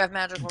 Do I have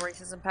magical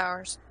racism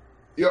powers?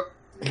 Yep.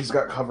 He's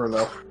got cover,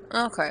 though.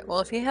 Okay, well,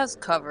 if he has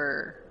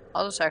cover,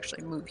 I'll just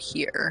actually move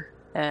here.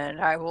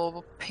 And I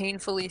will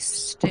painfully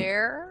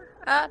stare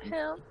at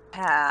him.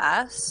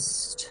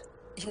 Past.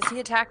 Has he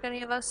attacked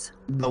any of us?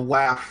 The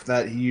laugh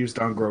that he used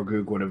on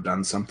Grogu would have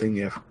done something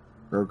if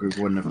Grogu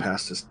wouldn't have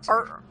passed his...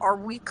 Are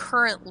we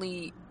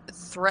currently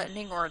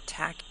threatening or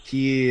attacking?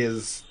 He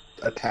is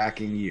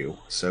attacking you,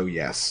 so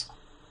yes.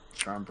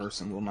 Charm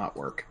Person will not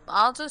work.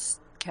 I'll just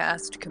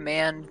cast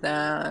command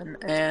then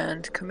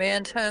and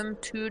command him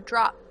to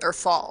drop or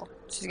fall.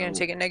 So he's going to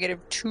take a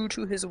 -2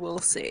 to his will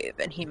save,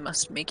 and he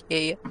must make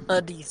a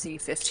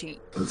DC 15.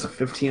 It's a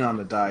 15 on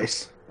the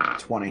dice.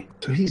 20.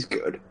 So he's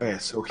good. Okay,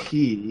 so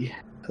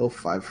he'll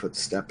 5-foot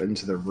step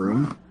into the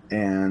room,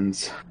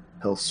 and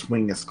he'll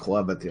swing his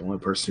club at the only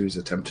person who's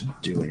attempted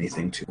to do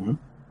anything to him.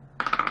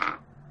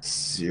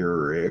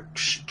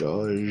 Cyrix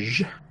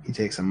does. He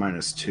takes a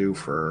 -2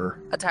 for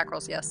Attack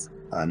rolls, yes.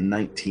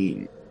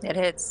 19. It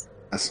hits.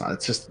 That's not,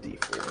 it's just a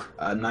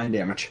d4. 9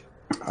 damage.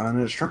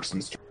 And it's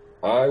Truxton's turn.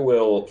 I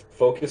will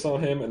focus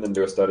on him and then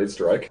do a studied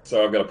strike.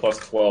 So I've got a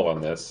 +12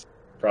 on this.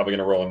 Probably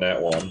gonna roll a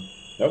nat 1.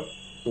 Nope.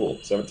 Cool.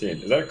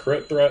 17. Is that a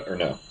crit threat or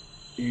no?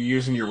 You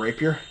using your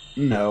rapier?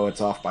 No,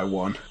 it's off by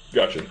 1.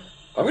 Gotcha.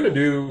 I'm gonna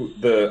do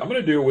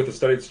with the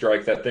studied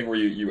strike that thing where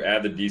you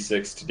add the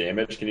d6 to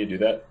damage. Can you do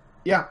that?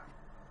 Yeah,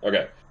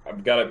 Okay.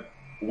 I've got a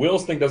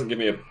Will's thing doesn't give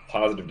me a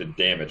positive to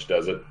damage,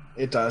 does it?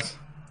 it does.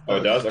 Oh,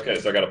 it does? Okay,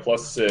 so I got a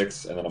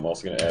 +6, and then I'm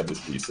also gonna add this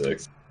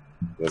d6.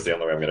 That's the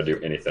only way I'm gonna do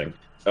anything.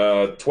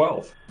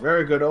 12.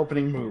 Very good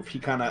opening move. He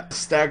kind of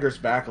staggers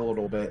back a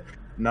little bit,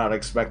 not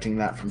expecting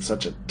that from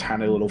such a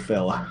tiny little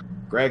fella.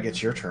 Greg,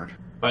 it's your turn.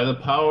 By the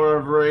power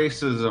of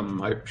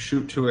racism, I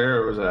shoot 2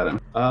 arrows at him.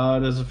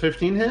 Does a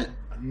 15 hit?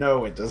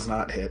 No, it does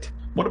not hit.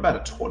 What about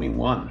a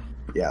 21?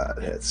 Yeah,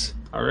 that hits.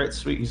 All right,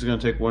 sweet. He's going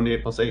to take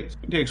 1d8 plus 8.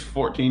 He takes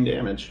 14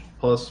 damage,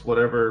 plus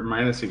whatever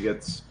minus he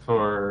gets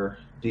for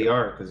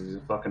DR, because he's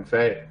a fucking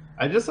fae.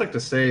 I'd just like to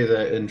say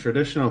that in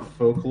traditional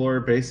folklore,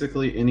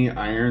 basically any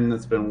iron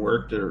that's been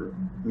worked or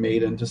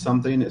made into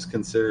something is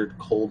considered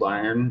cold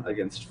iron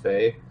against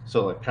fae.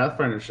 So, like,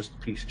 Pathfinder's just a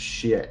piece of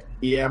shit.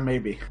 Yeah,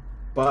 maybe.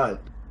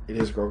 But it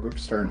is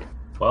Grogu's turn.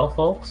 Well,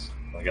 folks,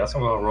 I guess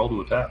I'm gonna roll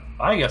to attack.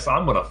 I guess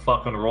I'm gonna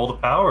fucking roll the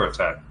power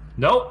attack.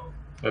 Nope.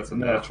 That's a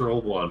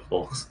natural 1,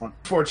 folks.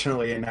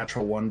 Unfortunately, a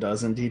natural 1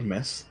 does indeed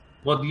miss.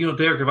 Well,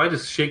 Derek, if I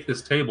just shake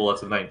this table,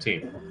 that's a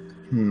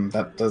 19.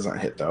 That doesn't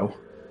hit, though.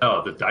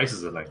 Oh, the dice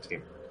is a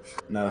 19.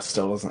 No,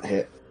 still doesn't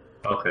hit.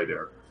 Okay,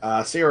 Derek.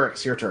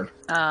 Cyrix, your turn.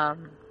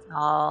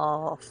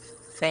 I'll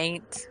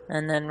feint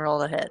and then roll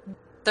the hit.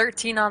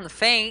 13 on the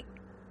feint.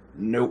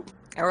 Nope.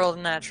 I rolled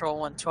a natural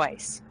 1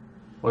 twice.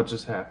 What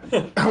just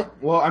happened?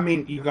 Well, I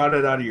mean, you got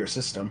it out of your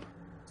system,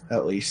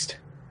 at least.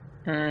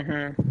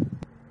 Mm-hmm.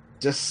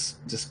 This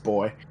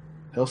boy,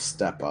 he'll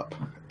step up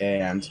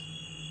and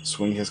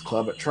swing his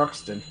club at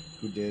Truxton,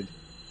 who did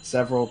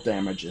several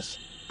damages.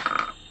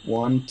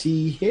 1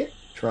 T hit,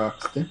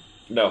 Truxton.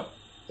 No.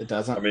 It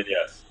doesn't. I mean,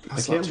 yes. I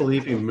That's can't not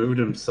believe he moved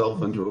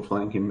himself into a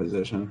flanking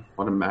position.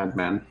 What a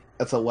madman.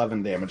 That's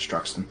 11 damage,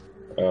 Truxton.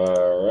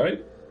 All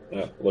right.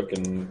 Not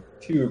looking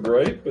too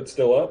great, but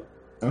still up.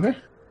 Okay.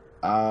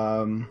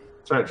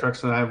 Sorry,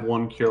 Truxton, I have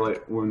 1 Cure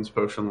Light Wounds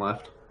potion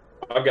left.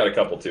 I've got a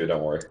couple too,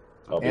 don't worry.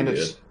 I'll be And good.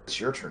 it's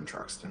your turn,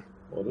 Truxton.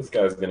 Well, this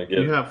guy's going to get...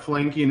 You have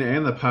flanking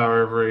and the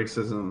power of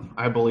racism.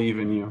 I believe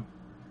in you.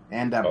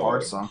 And that Oh.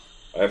 bard song.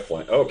 I have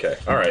flank. Okay,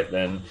 all right,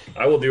 then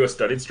I will do a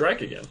studied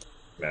strike again.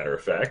 Matter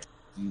of fact.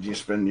 You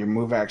spend your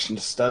move action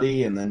to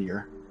study, and then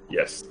your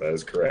Yes, that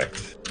is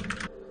correct.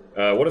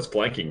 What does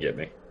flanking get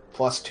me?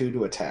 +2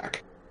 to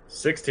attack.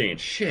 16.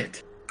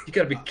 Shit. You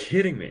gotta be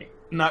kidding me.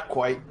 Not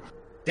quite.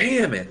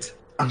 Damn it.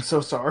 I'm so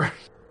sorry.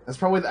 That's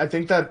probably. I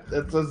think that's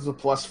a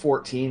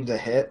 +14 to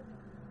hit.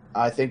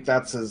 I think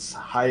that's as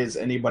high as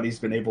anybody's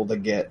been able to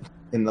get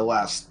in the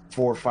last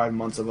 4 or 5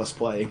 months of us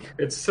playing.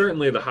 It's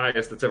certainly the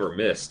highest that's ever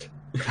missed.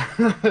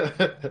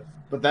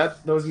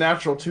 But those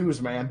natural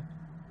 2s, man.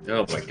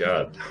 Oh my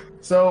god.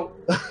 So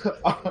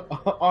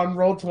on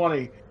roll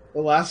 20,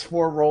 the last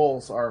 4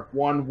 rolls are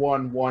 1,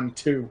 1, 1,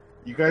 2.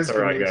 You guys, All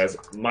right, guys.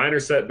 Minor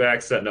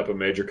setback, setting up a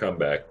major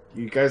comeback.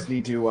 You guys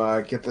need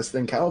to get this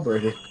thing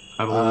calibrated.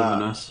 I believe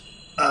in us.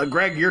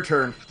 Greg, your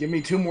turn. Give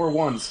me 2 more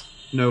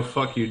 1s. No,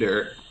 fuck you,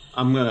 Derek.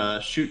 I'm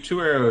gonna shoot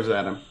 2 arrows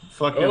at him.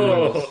 Fuck him.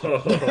 Oh,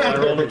 I rolled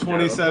there a we go.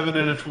 27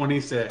 and a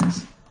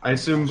 26. I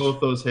assume both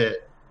those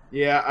hit.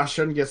 Yeah, I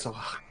shouldn't get so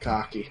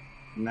cocky.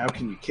 Now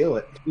can you kill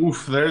it?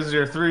 Oof, there's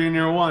your 3 and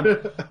your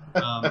 1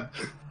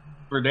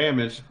 for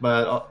damage.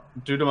 But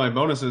due to my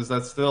bonuses,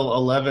 that's still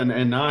 11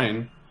 and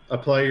 9.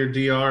 Apply your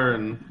DR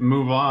and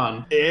move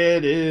on.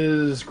 It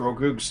is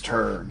Grogu's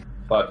turn.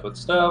 5-foot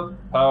step,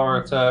 power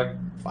attack.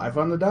 5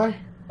 on the die.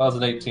 How's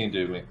an 18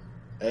 do me?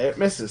 It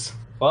misses.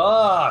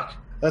 Fuck!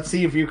 Let's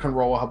see if you can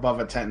roll above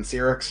a 10,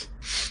 Cyrix.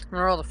 I'm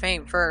gonna roll the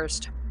feint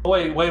first.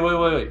 Wait.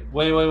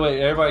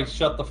 Everybody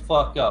shut the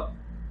fuck up.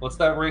 What's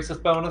that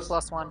racist bonus?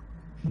 +1.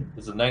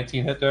 Is it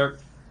 19 hit, Derek?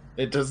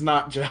 It does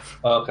not, Jeff.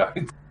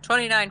 Okay.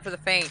 29 for the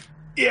feint.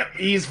 Yep,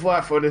 he's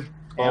flat-footed.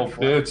 Oh, And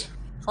flat. bitch.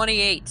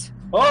 28.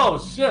 Oh,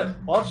 shit.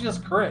 Why don't you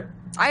just crit?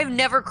 I've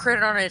never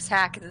critted on an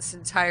attack in this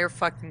entire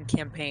fucking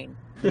campaign.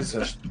 It's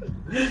a-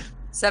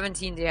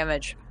 17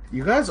 damage.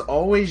 You guys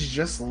always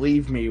just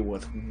leave me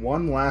with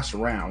one last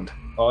round.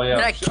 Oh, yeah.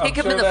 And I I'm kick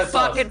him sure in the that's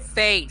fucking us.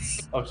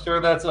 face. I'm sure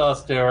that's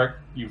us, Derek.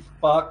 You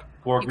fuck.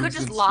 You could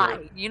just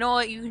lie. You know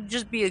what? You can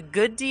just be a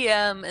good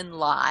DM and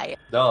lie.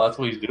 No, that's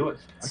what he's doing.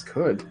 I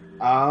could.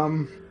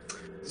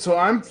 So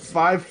I'm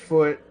 5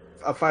 foot,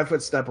 a 5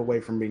 foot step away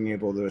from being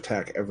able to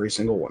attack every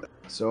single one.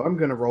 So I'm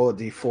gonna roll a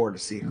d4 to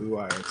see who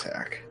I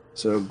attack.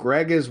 So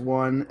Greg is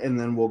 1, and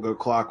then we'll go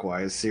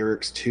clockwise.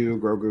 Cyrix 2,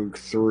 Grogu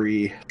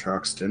 3,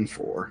 Truxton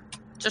 4.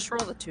 Just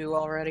roll the 2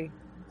 already.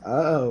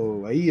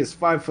 Oh, he is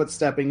 5 foot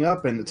stepping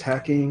up and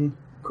attacking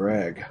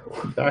Greg.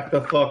 Back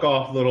the fuck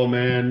off, little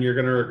man. You're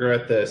gonna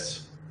regret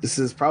this. This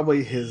is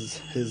probably his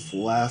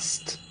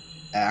last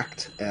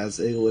act as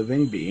a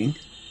living being.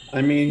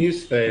 I mean,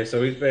 he's Fae,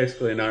 so he's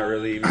basically not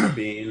really even a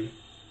being.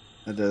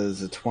 That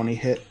does a 20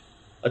 hit.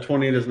 A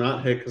 20 does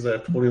not hit because I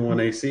have 21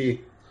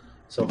 AC.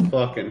 So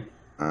fucking.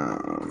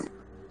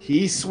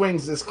 He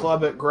swings his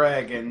club at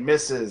Greg and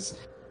misses,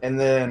 and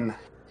then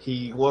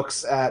he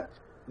looks at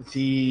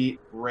the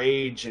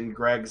rage in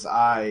Greg's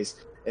eyes,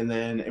 and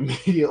then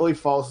immediately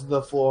falls to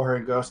the floor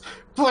and goes,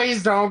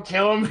 "Please don't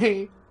kill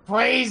me!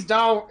 Please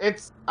don't!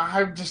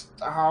 I don't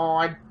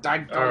Alright, want to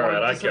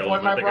I kill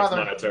him. disappoint my I think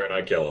brother." it's my turn.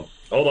 I kill him.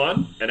 Hold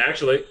on. And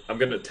actually, I'm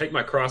going to take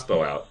my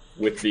crossbow out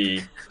with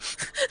the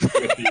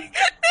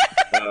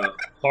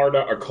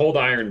cold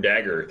iron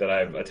dagger that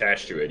I've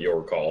attached to it, you'll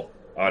recall.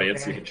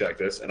 Audience, you can check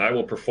this. And I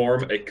will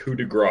perform a coup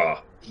de grace.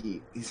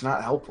 He's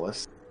not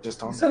helpless.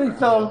 Just on He the said he ground.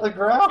 fell on the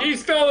ground.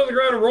 He's fell on the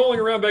ground and rolling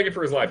around begging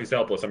for his life. He's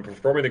helpless. I'm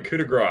performing the coup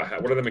de grace.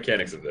 What are the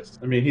mechanics of this?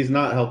 I mean, he's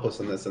not helpless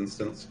in this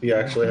instance. He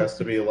actually has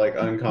to be like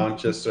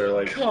unconscious or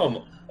like.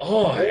 Come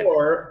on.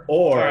 Or.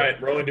 All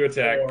right, rolling to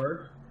attack.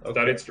 Or.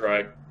 Studied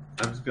strike.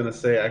 I was gonna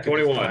say I could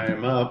 21. just tie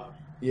him up.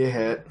 You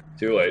hit.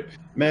 Too late.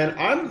 Man,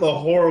 I'm the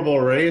horrible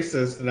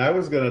racist, and I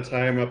was gonna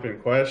tie him up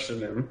and question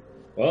him.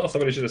 Well,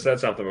 somebody should have said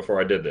something before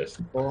I did this.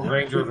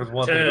 Rangers is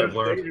one thing 10. I've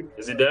learned.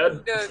 Is he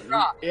dead? Coup de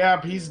grace.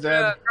 Yep, he's Coup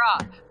dead. de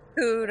grace.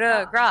 Coup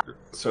de grace.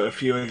 So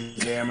if you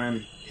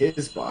examine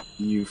his body,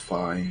 you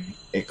find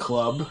a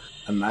club,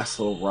 a nice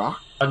little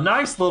rock. A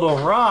nice little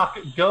rock.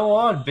 Go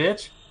on,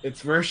 bitch.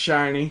 It's very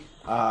shiny.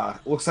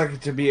 Looks like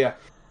it to be a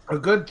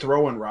good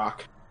throwing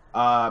rock.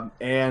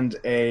 And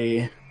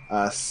a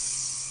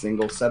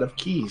single set of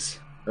keys,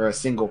 or a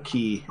single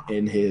key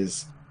in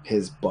his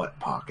butt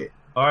pocket.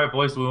 All right,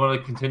 boys. Do we want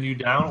to continue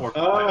down or?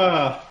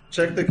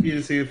 Check the key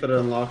to see if it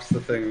unlocks the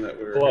thing that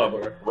we were. Club,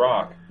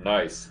 rock,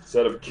 nice.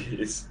 Set of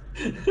keys.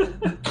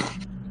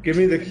 Give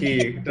me the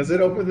key. Does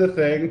it open the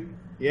thing?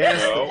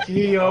 Yes, No, the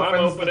key opens.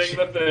 I'm opening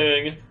the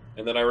thing,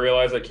 and then I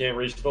realize I can't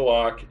reach the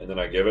lock, and then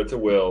I give it to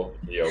Will.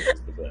 He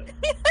opens the thing.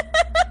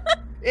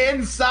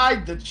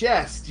 Inside the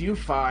chest, you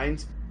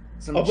find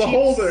some A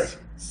beholder.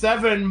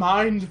 7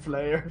 mind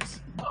flayers.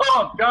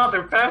 Oh God,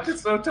 they're packed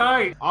so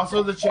tight.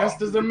 Also, the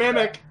chest is a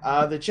mimic.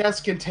 The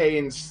chest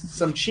contains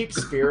some cheap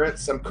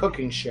spirits, some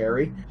cooking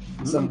sherry,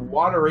 some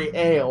watery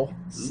ale,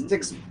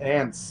 6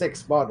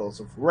 bottles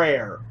of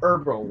rare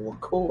herbal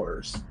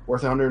liqueurs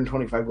worth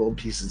 125 gold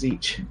pieces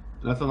each.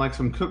 Nothing like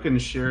some cooking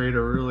sherry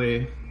to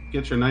really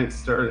get your night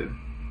started.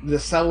 The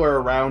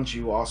cellar around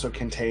you also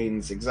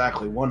contains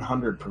exactly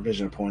 100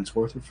 provision points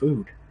worth of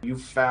food. You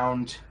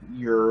found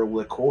your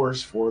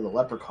liqueurs for the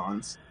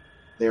leprechauns.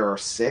 There are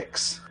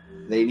 6.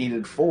 They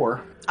needed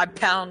 4. I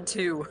pound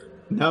 2.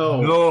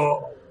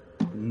 No.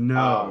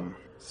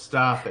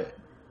 Stop it.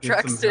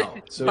 Get some Truxton.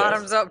 help. So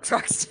Bottoms up,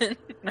 Truxton.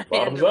 I Bottoms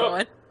hand him up.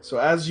 one. So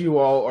as you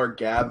all are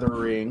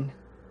gathering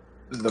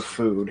the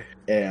food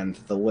and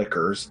the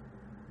liquors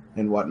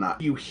and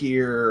whatnot, you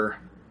hear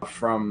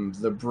from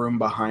the broom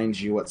behind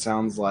you what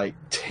sounds like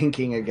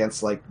tinking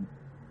against like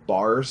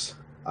bars.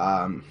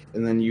 And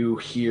then you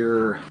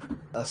hear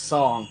a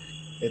song.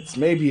 It's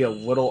maybe a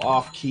little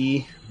off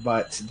key,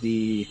 but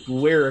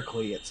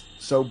lyrically it's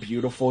so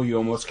beautiful you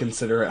almost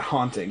consider it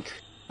haunting.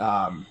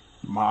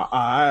 My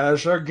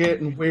eyes are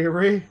getting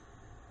weary.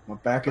 My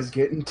back is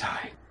getting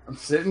tight. I'm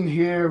sitting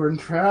here in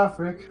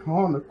traffic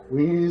on the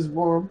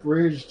Queensboro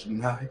Bridge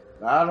tonight.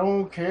 I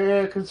don't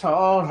care, 'cause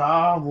all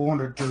I want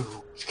to do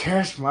is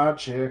cash my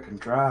check and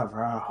drive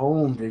right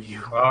home to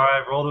you. All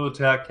right, roll to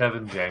attack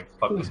Kevin James.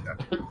 Fuck this guy.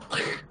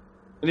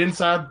 And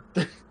inside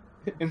Roll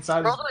his to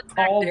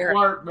attack tall, Derek.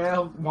 smart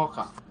man, walk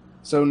on.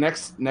 So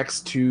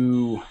next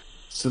to,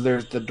 so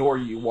there's the door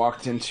you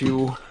walked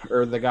into,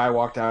 or the guy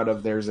walked out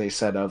of. There's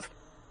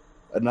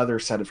another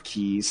set of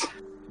keys,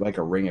 like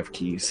a ring of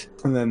keys,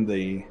 and then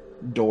the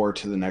door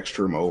to the next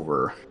room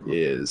over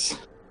is,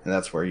 and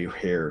that's where you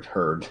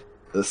heard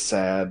the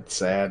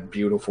sad,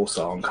 beautiful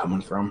song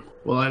coming from.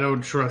 Well, I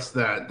don't trust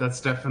that.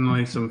 That's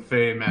definitely some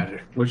fey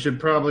magic. We should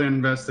probably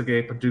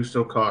investigate, but do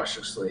so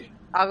cautiously.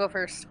 I'll go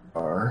first.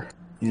 Are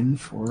in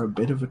for a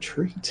bit of a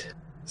treat.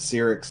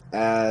 Cyrix,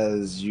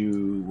 as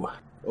you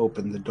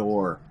open the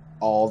door,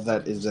 all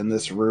that is in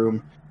this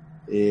room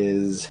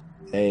is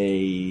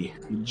a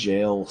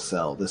jail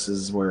cell. This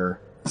is where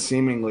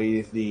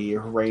seemingly the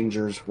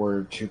Rangers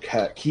were to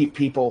keep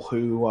people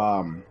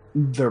who,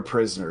 they're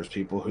prisoners,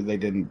 people who they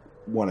didn't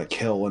want to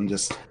kill and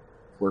just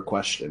were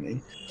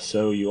questioning.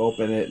 So you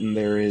open it and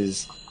there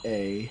is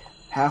a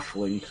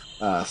halfling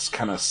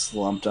kind of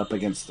slumped up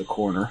against the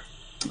corner.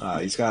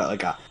 He's got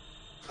like a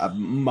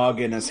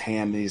mug in his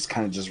hand, and he's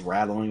kind of just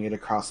rattling it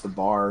across the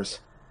bars.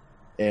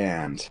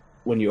 And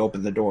when you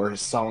open the door,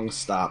 his song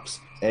stops,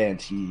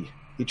 and he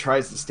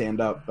tries to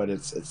stand up, but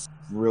it's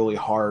really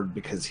hard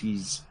because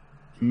he's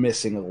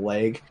missing a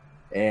leg,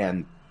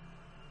 and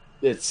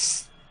the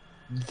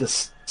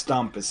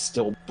stump is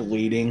still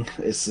bleeding.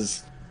 This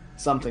is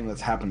something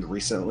that's happened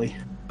recently.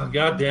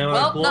 God damn it.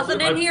 Well,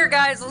 nothing in here,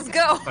 guys. Let's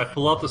go. I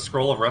pull out the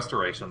scroll of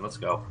restoration. Let's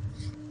go.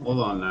 Hold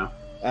on now.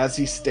 As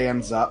he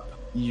stands up,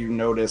 you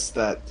notice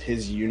that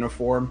his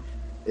uniform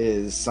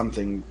is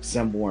something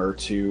similar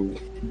to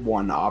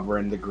one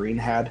Oberyn the Green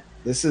had.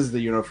 This is the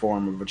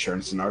uniform of a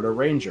Chernsenarda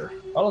Ranger.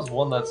 How does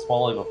one that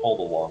small even hold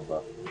along,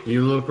 though?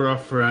 You look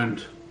rough,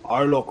 friend.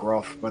 I look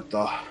rough, but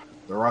the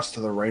rest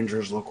of the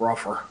Rangers look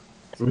rougher.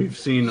 We've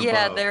seen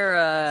Yeah, above.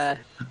 they're,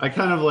 I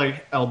kind of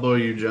like elbow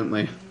you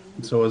gently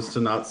so as to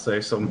not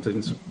say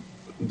something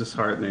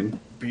disheartening.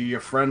 Be a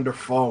friend or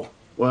foe.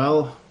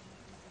 Well,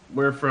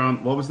 we're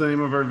from. What was the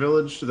name of our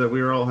village that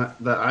we were all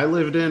that I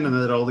lived in,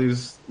 and that all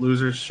these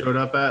losers showed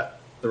up at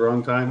the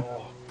wrong time?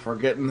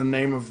 Forgetting the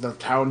name of the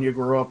town you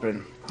grew up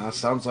in. That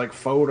sounds like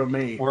foe to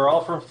me. We're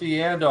all from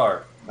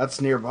Fiandar. That's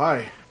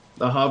nearby.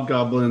 The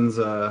hobgoblins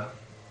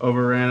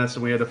overran us,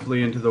 and we had to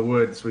flee into the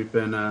woods. We've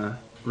been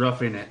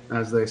roughing it,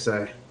 as they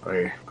say.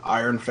 Hey,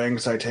 Iron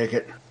Fangs, I take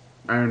it.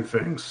 Iron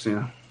Fangs,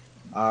 yeah.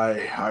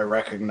 I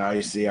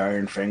recognize the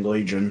Iron Fang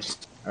Legions.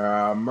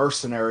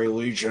 Mercenary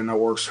legion that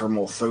works for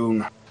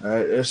Multhune.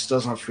 This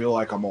doesn't feel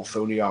like a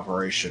Multhuni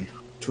operation.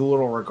 Too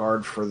little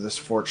regard for this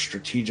fort's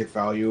strategic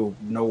value,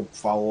 no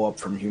follow-up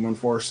from human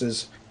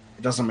forces.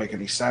 It doesn't make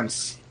any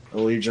sense. The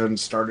Legion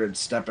started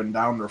stepping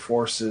down their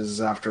forces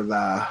after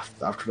the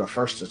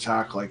first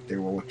attack, like they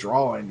were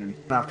withdrawing, and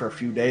after a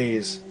few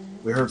days,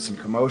 we heard some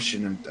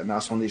commotion, and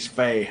that's when the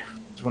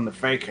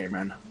Fae came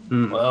in.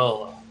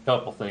 Well, a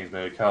couple things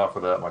may account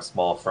for that, my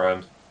small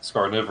friend.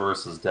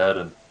 Scarnivorous is dead,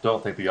 and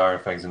don't think the Iron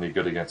Fang's any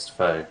good against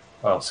Fae.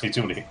 I don't see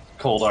too many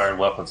cold iron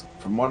weapons.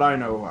 From what I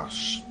know,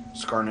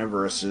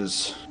 Scarnivorous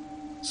is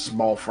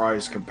small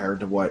fries compared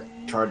to what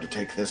tried to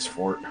take this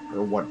fort,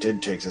 or what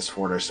did take this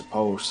fort, I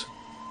suppose.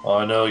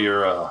 I know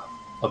you're a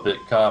bit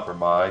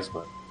compromised,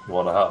 but you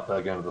want to hop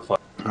back into the fight.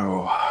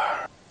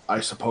 Oh, I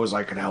suppose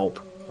I could help.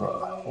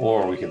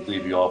 Or we could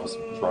leave you off with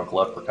some drunk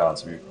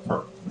leprechauns if you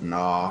prefer.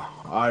 Nah,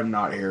 I'm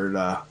not here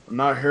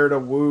to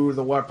woo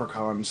the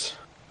leprechauns.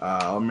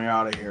 Let me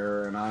out of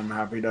here, and I'm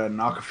happy to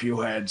knock a few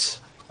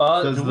heads.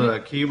 Does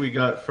the key we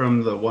got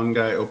from the one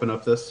guy open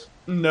up this?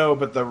 No,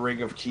 but the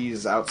ring of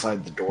keys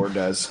outside the door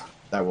does.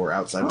 That were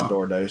outside the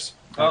door does.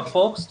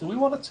 Folks, do we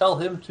want to tell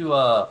him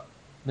to,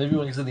 maybe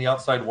when he's in the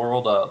outside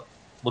world,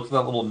 look for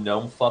that little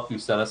gnome fuck who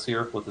sent us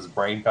here with his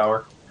brain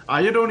power?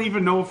 I don't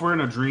even know if we're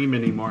in a dream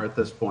anymore at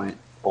this point.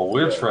 Well,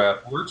 we're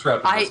trapped. We're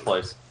trapped in this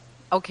place.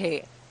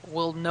 Okay,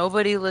 will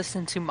nobody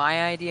listen to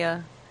my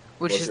idea?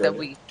 Which What's is your that idea?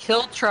 we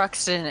kill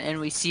Truxton and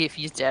we see if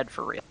he's dead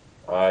for real.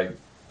 I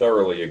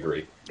thoroughly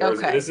agree.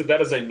 Okay.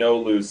 That is a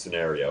no-lose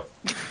scenario.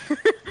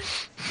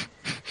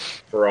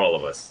 For all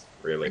of us,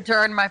 really.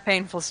 Turn my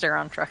painful stare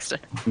on Truxton.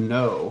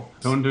 No,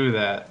 don't do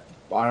that.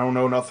 I don't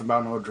know nothing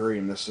about no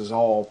dream. This is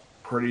all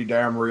pretty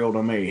damn real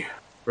to me.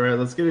 All right,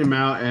 let's get him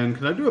out. And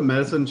can I do a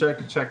medicine check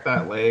to check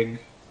that leg?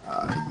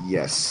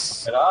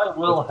 Yes. And I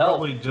will help.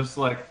 Probably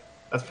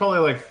that's probably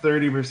like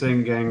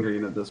 30%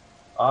 gangrene at this.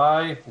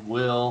 I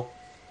will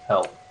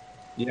help.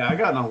 Yeah, I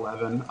got an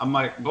 11. I'm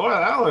like, boy,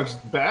 that looks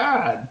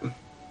bad.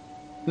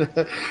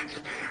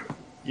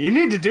 You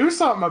need to do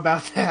something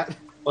about that.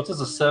 What does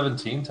a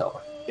 17 tell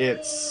her?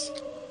 It's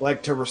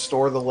like to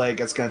restore the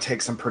leg, it's going to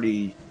take some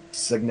pretty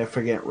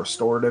significant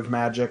restorative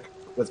magic.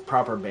 With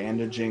proper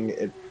bandaging,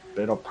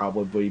 it'll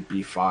probably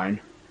be fine.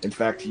 In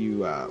fact,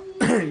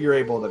 you're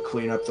able to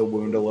clean up the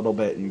wound a little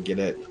bit and get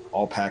it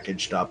all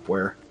packaged up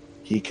where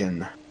he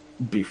can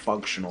be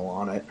functional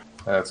on it.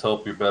 Let's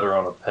hope you're better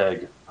on a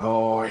peg.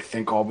 Oh, I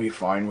think I'll be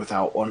fine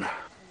without one.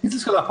 He's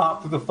just gonna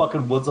hop through the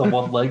fucking woods on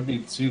one leg,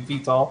 being 2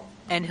 feet tall.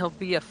 And he'll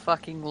be a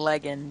fucking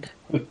legend.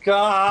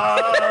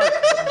 God!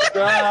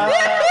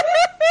 God!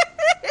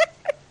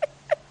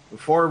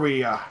 Before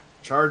we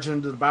charge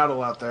into the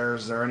battle out there,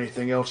 is there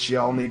anything else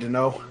y'all need to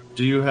know?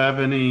 Do you have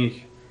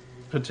any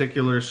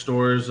particular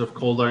stores of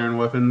cold iron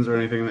weapons or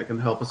anything that can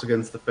help us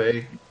against the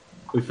Fae?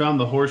 We found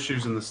the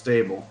horseshoes in the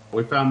stable.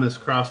 We found this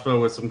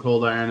crossbow with some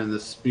cold iron and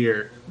this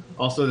spear.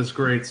 Also this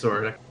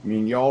greatsword. I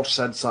mean, y'all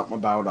said something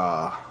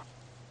about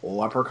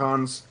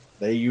leprechauns.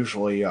 They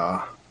usually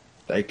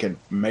they can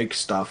make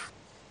stuff.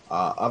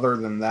 Other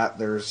than that,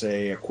 there's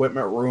a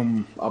equipment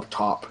room up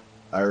top.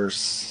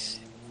 There's,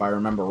 if I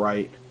remember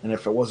right, and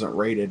if it wasn't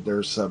rated,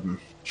 there's some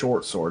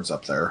short swords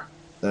up there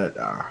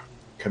that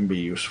can be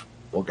useful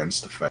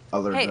against the Fae.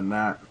 Other Hey. than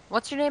that,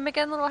 What's your name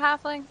again, little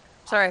halfling?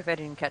 Sorry if I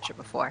didn't catch it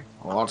before.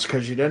 well, it's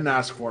because you didn't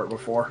ask for it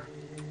before.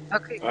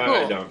 Okay, cool.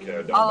 I don't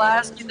care. Don't I'll bother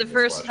ask you the answering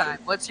first question. time.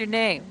 What's your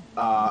name?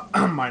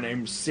 My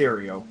name's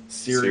Sirio.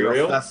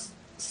 Cereal? That's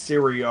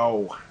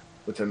Sirio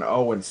with an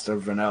O instead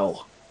of an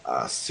L.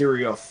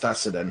 Sirio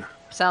Thessidon.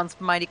 Sounds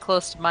mighty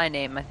close to my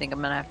name. I think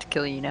I'm gonna have to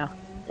kill you now.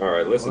 All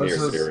right, listen Well, here,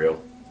 this is-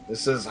 Cereal.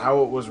 This is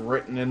how it was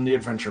written in the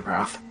adventure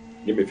path.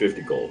 Give me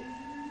 50 gold.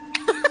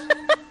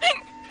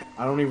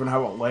 I don't even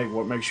have a leg.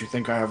 What makes you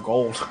think I have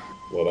gold?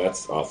 Well,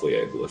 that's awfully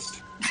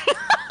ableist.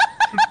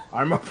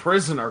 I'm a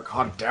prisoner,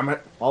 god damn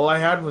it. All I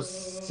had was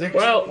 6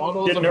 Well,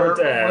 bottles didn't of hurt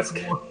to herb- ask.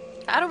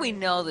 How do we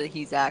know that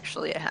he's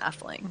actually a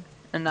halfling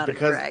and not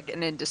Because- a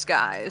dragon in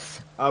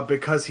disguise?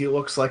 Because he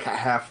looks like a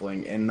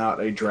halfling and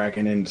not a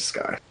dragon in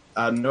disguise.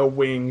 No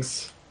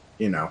wings,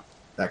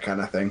 that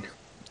kind of thing.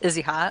 Is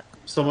he hot?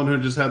 Someone who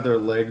just had their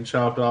leg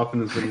chopped off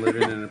and has been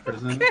living in a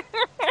prison.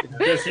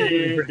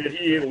 Did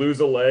he lose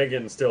a leg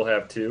and still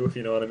have 2, if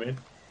you know what I mean?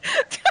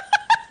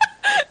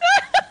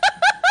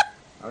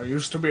 I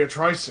used to be a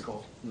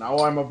tricycle. Now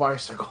I'm a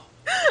bicycle.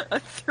 A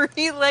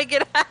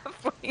 3-legged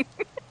halfling.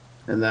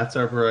 And that's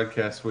our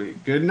broadcast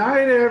week. Good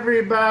night,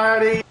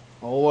 everybody.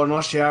 Oh,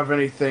 unless you have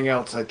anything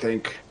else, I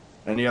think.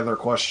 Any other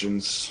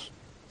questions?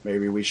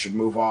 Maybe we should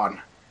move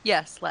on.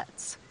 Yes,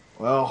 let's.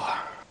 Well,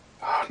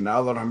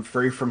 now that I'm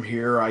free from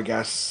here, I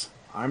guess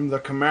I'm the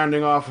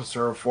commanding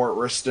officer of Fort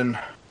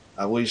Riston,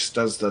 at least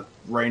as the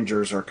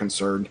Rangers are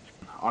concerned,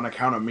 on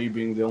account of me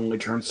being the only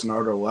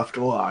Turnsonardo left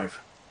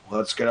alive.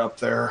 Let's get up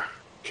there,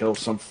 kill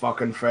some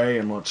fucking Fae,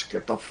 and let's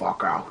get the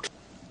fuck out.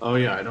 Oh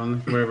yeah, I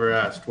don't think we ever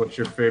asked. What's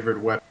your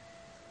favorite weapon?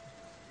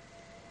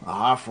 The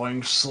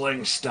Halfling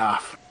sling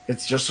staff.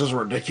 It's just as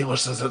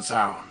ridiculous as it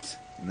sounds.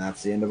 And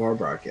that's the end of our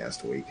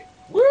broadcast week.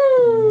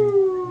 Woo!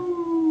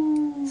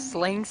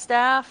 Sling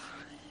staff?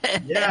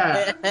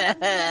 Yeah.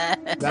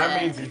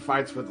 That means he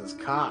fights with his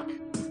cock.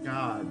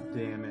 God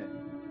damn it.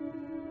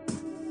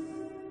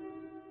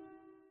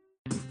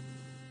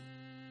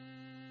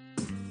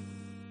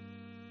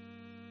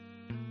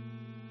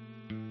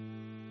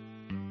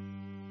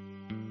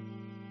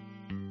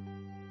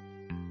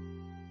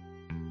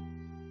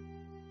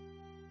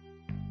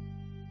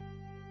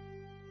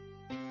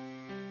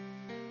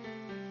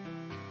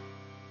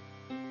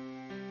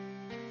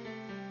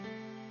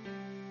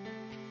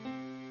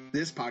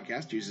 This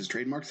podcast uses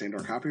trademarks and/or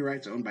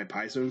copyrights owned by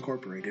Paizo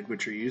Incorporated,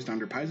 which are used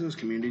under Paizo's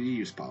community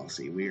use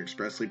policy. We are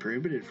expressly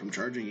prohibited from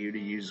charging you to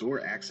use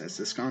or access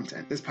this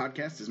content. This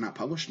podcast is not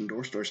published,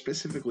 endorsed, or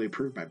specifically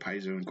approved by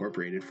Paizo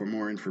Incorporated. For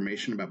more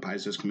information about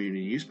Paizo's community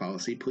use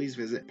policy, please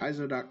visit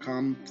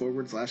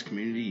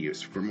paizo.com/community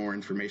use. For more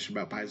information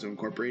about Paizo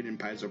Incorporated and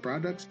Paizo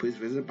products, please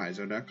visit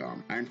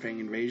paizo.com. Iron Fang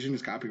Invasion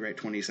is copyright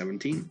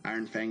 2017.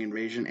 Iron Fang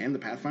Invasion and the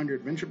Pathfinder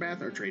Adventure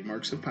Path are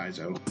trademarks of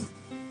Paizo.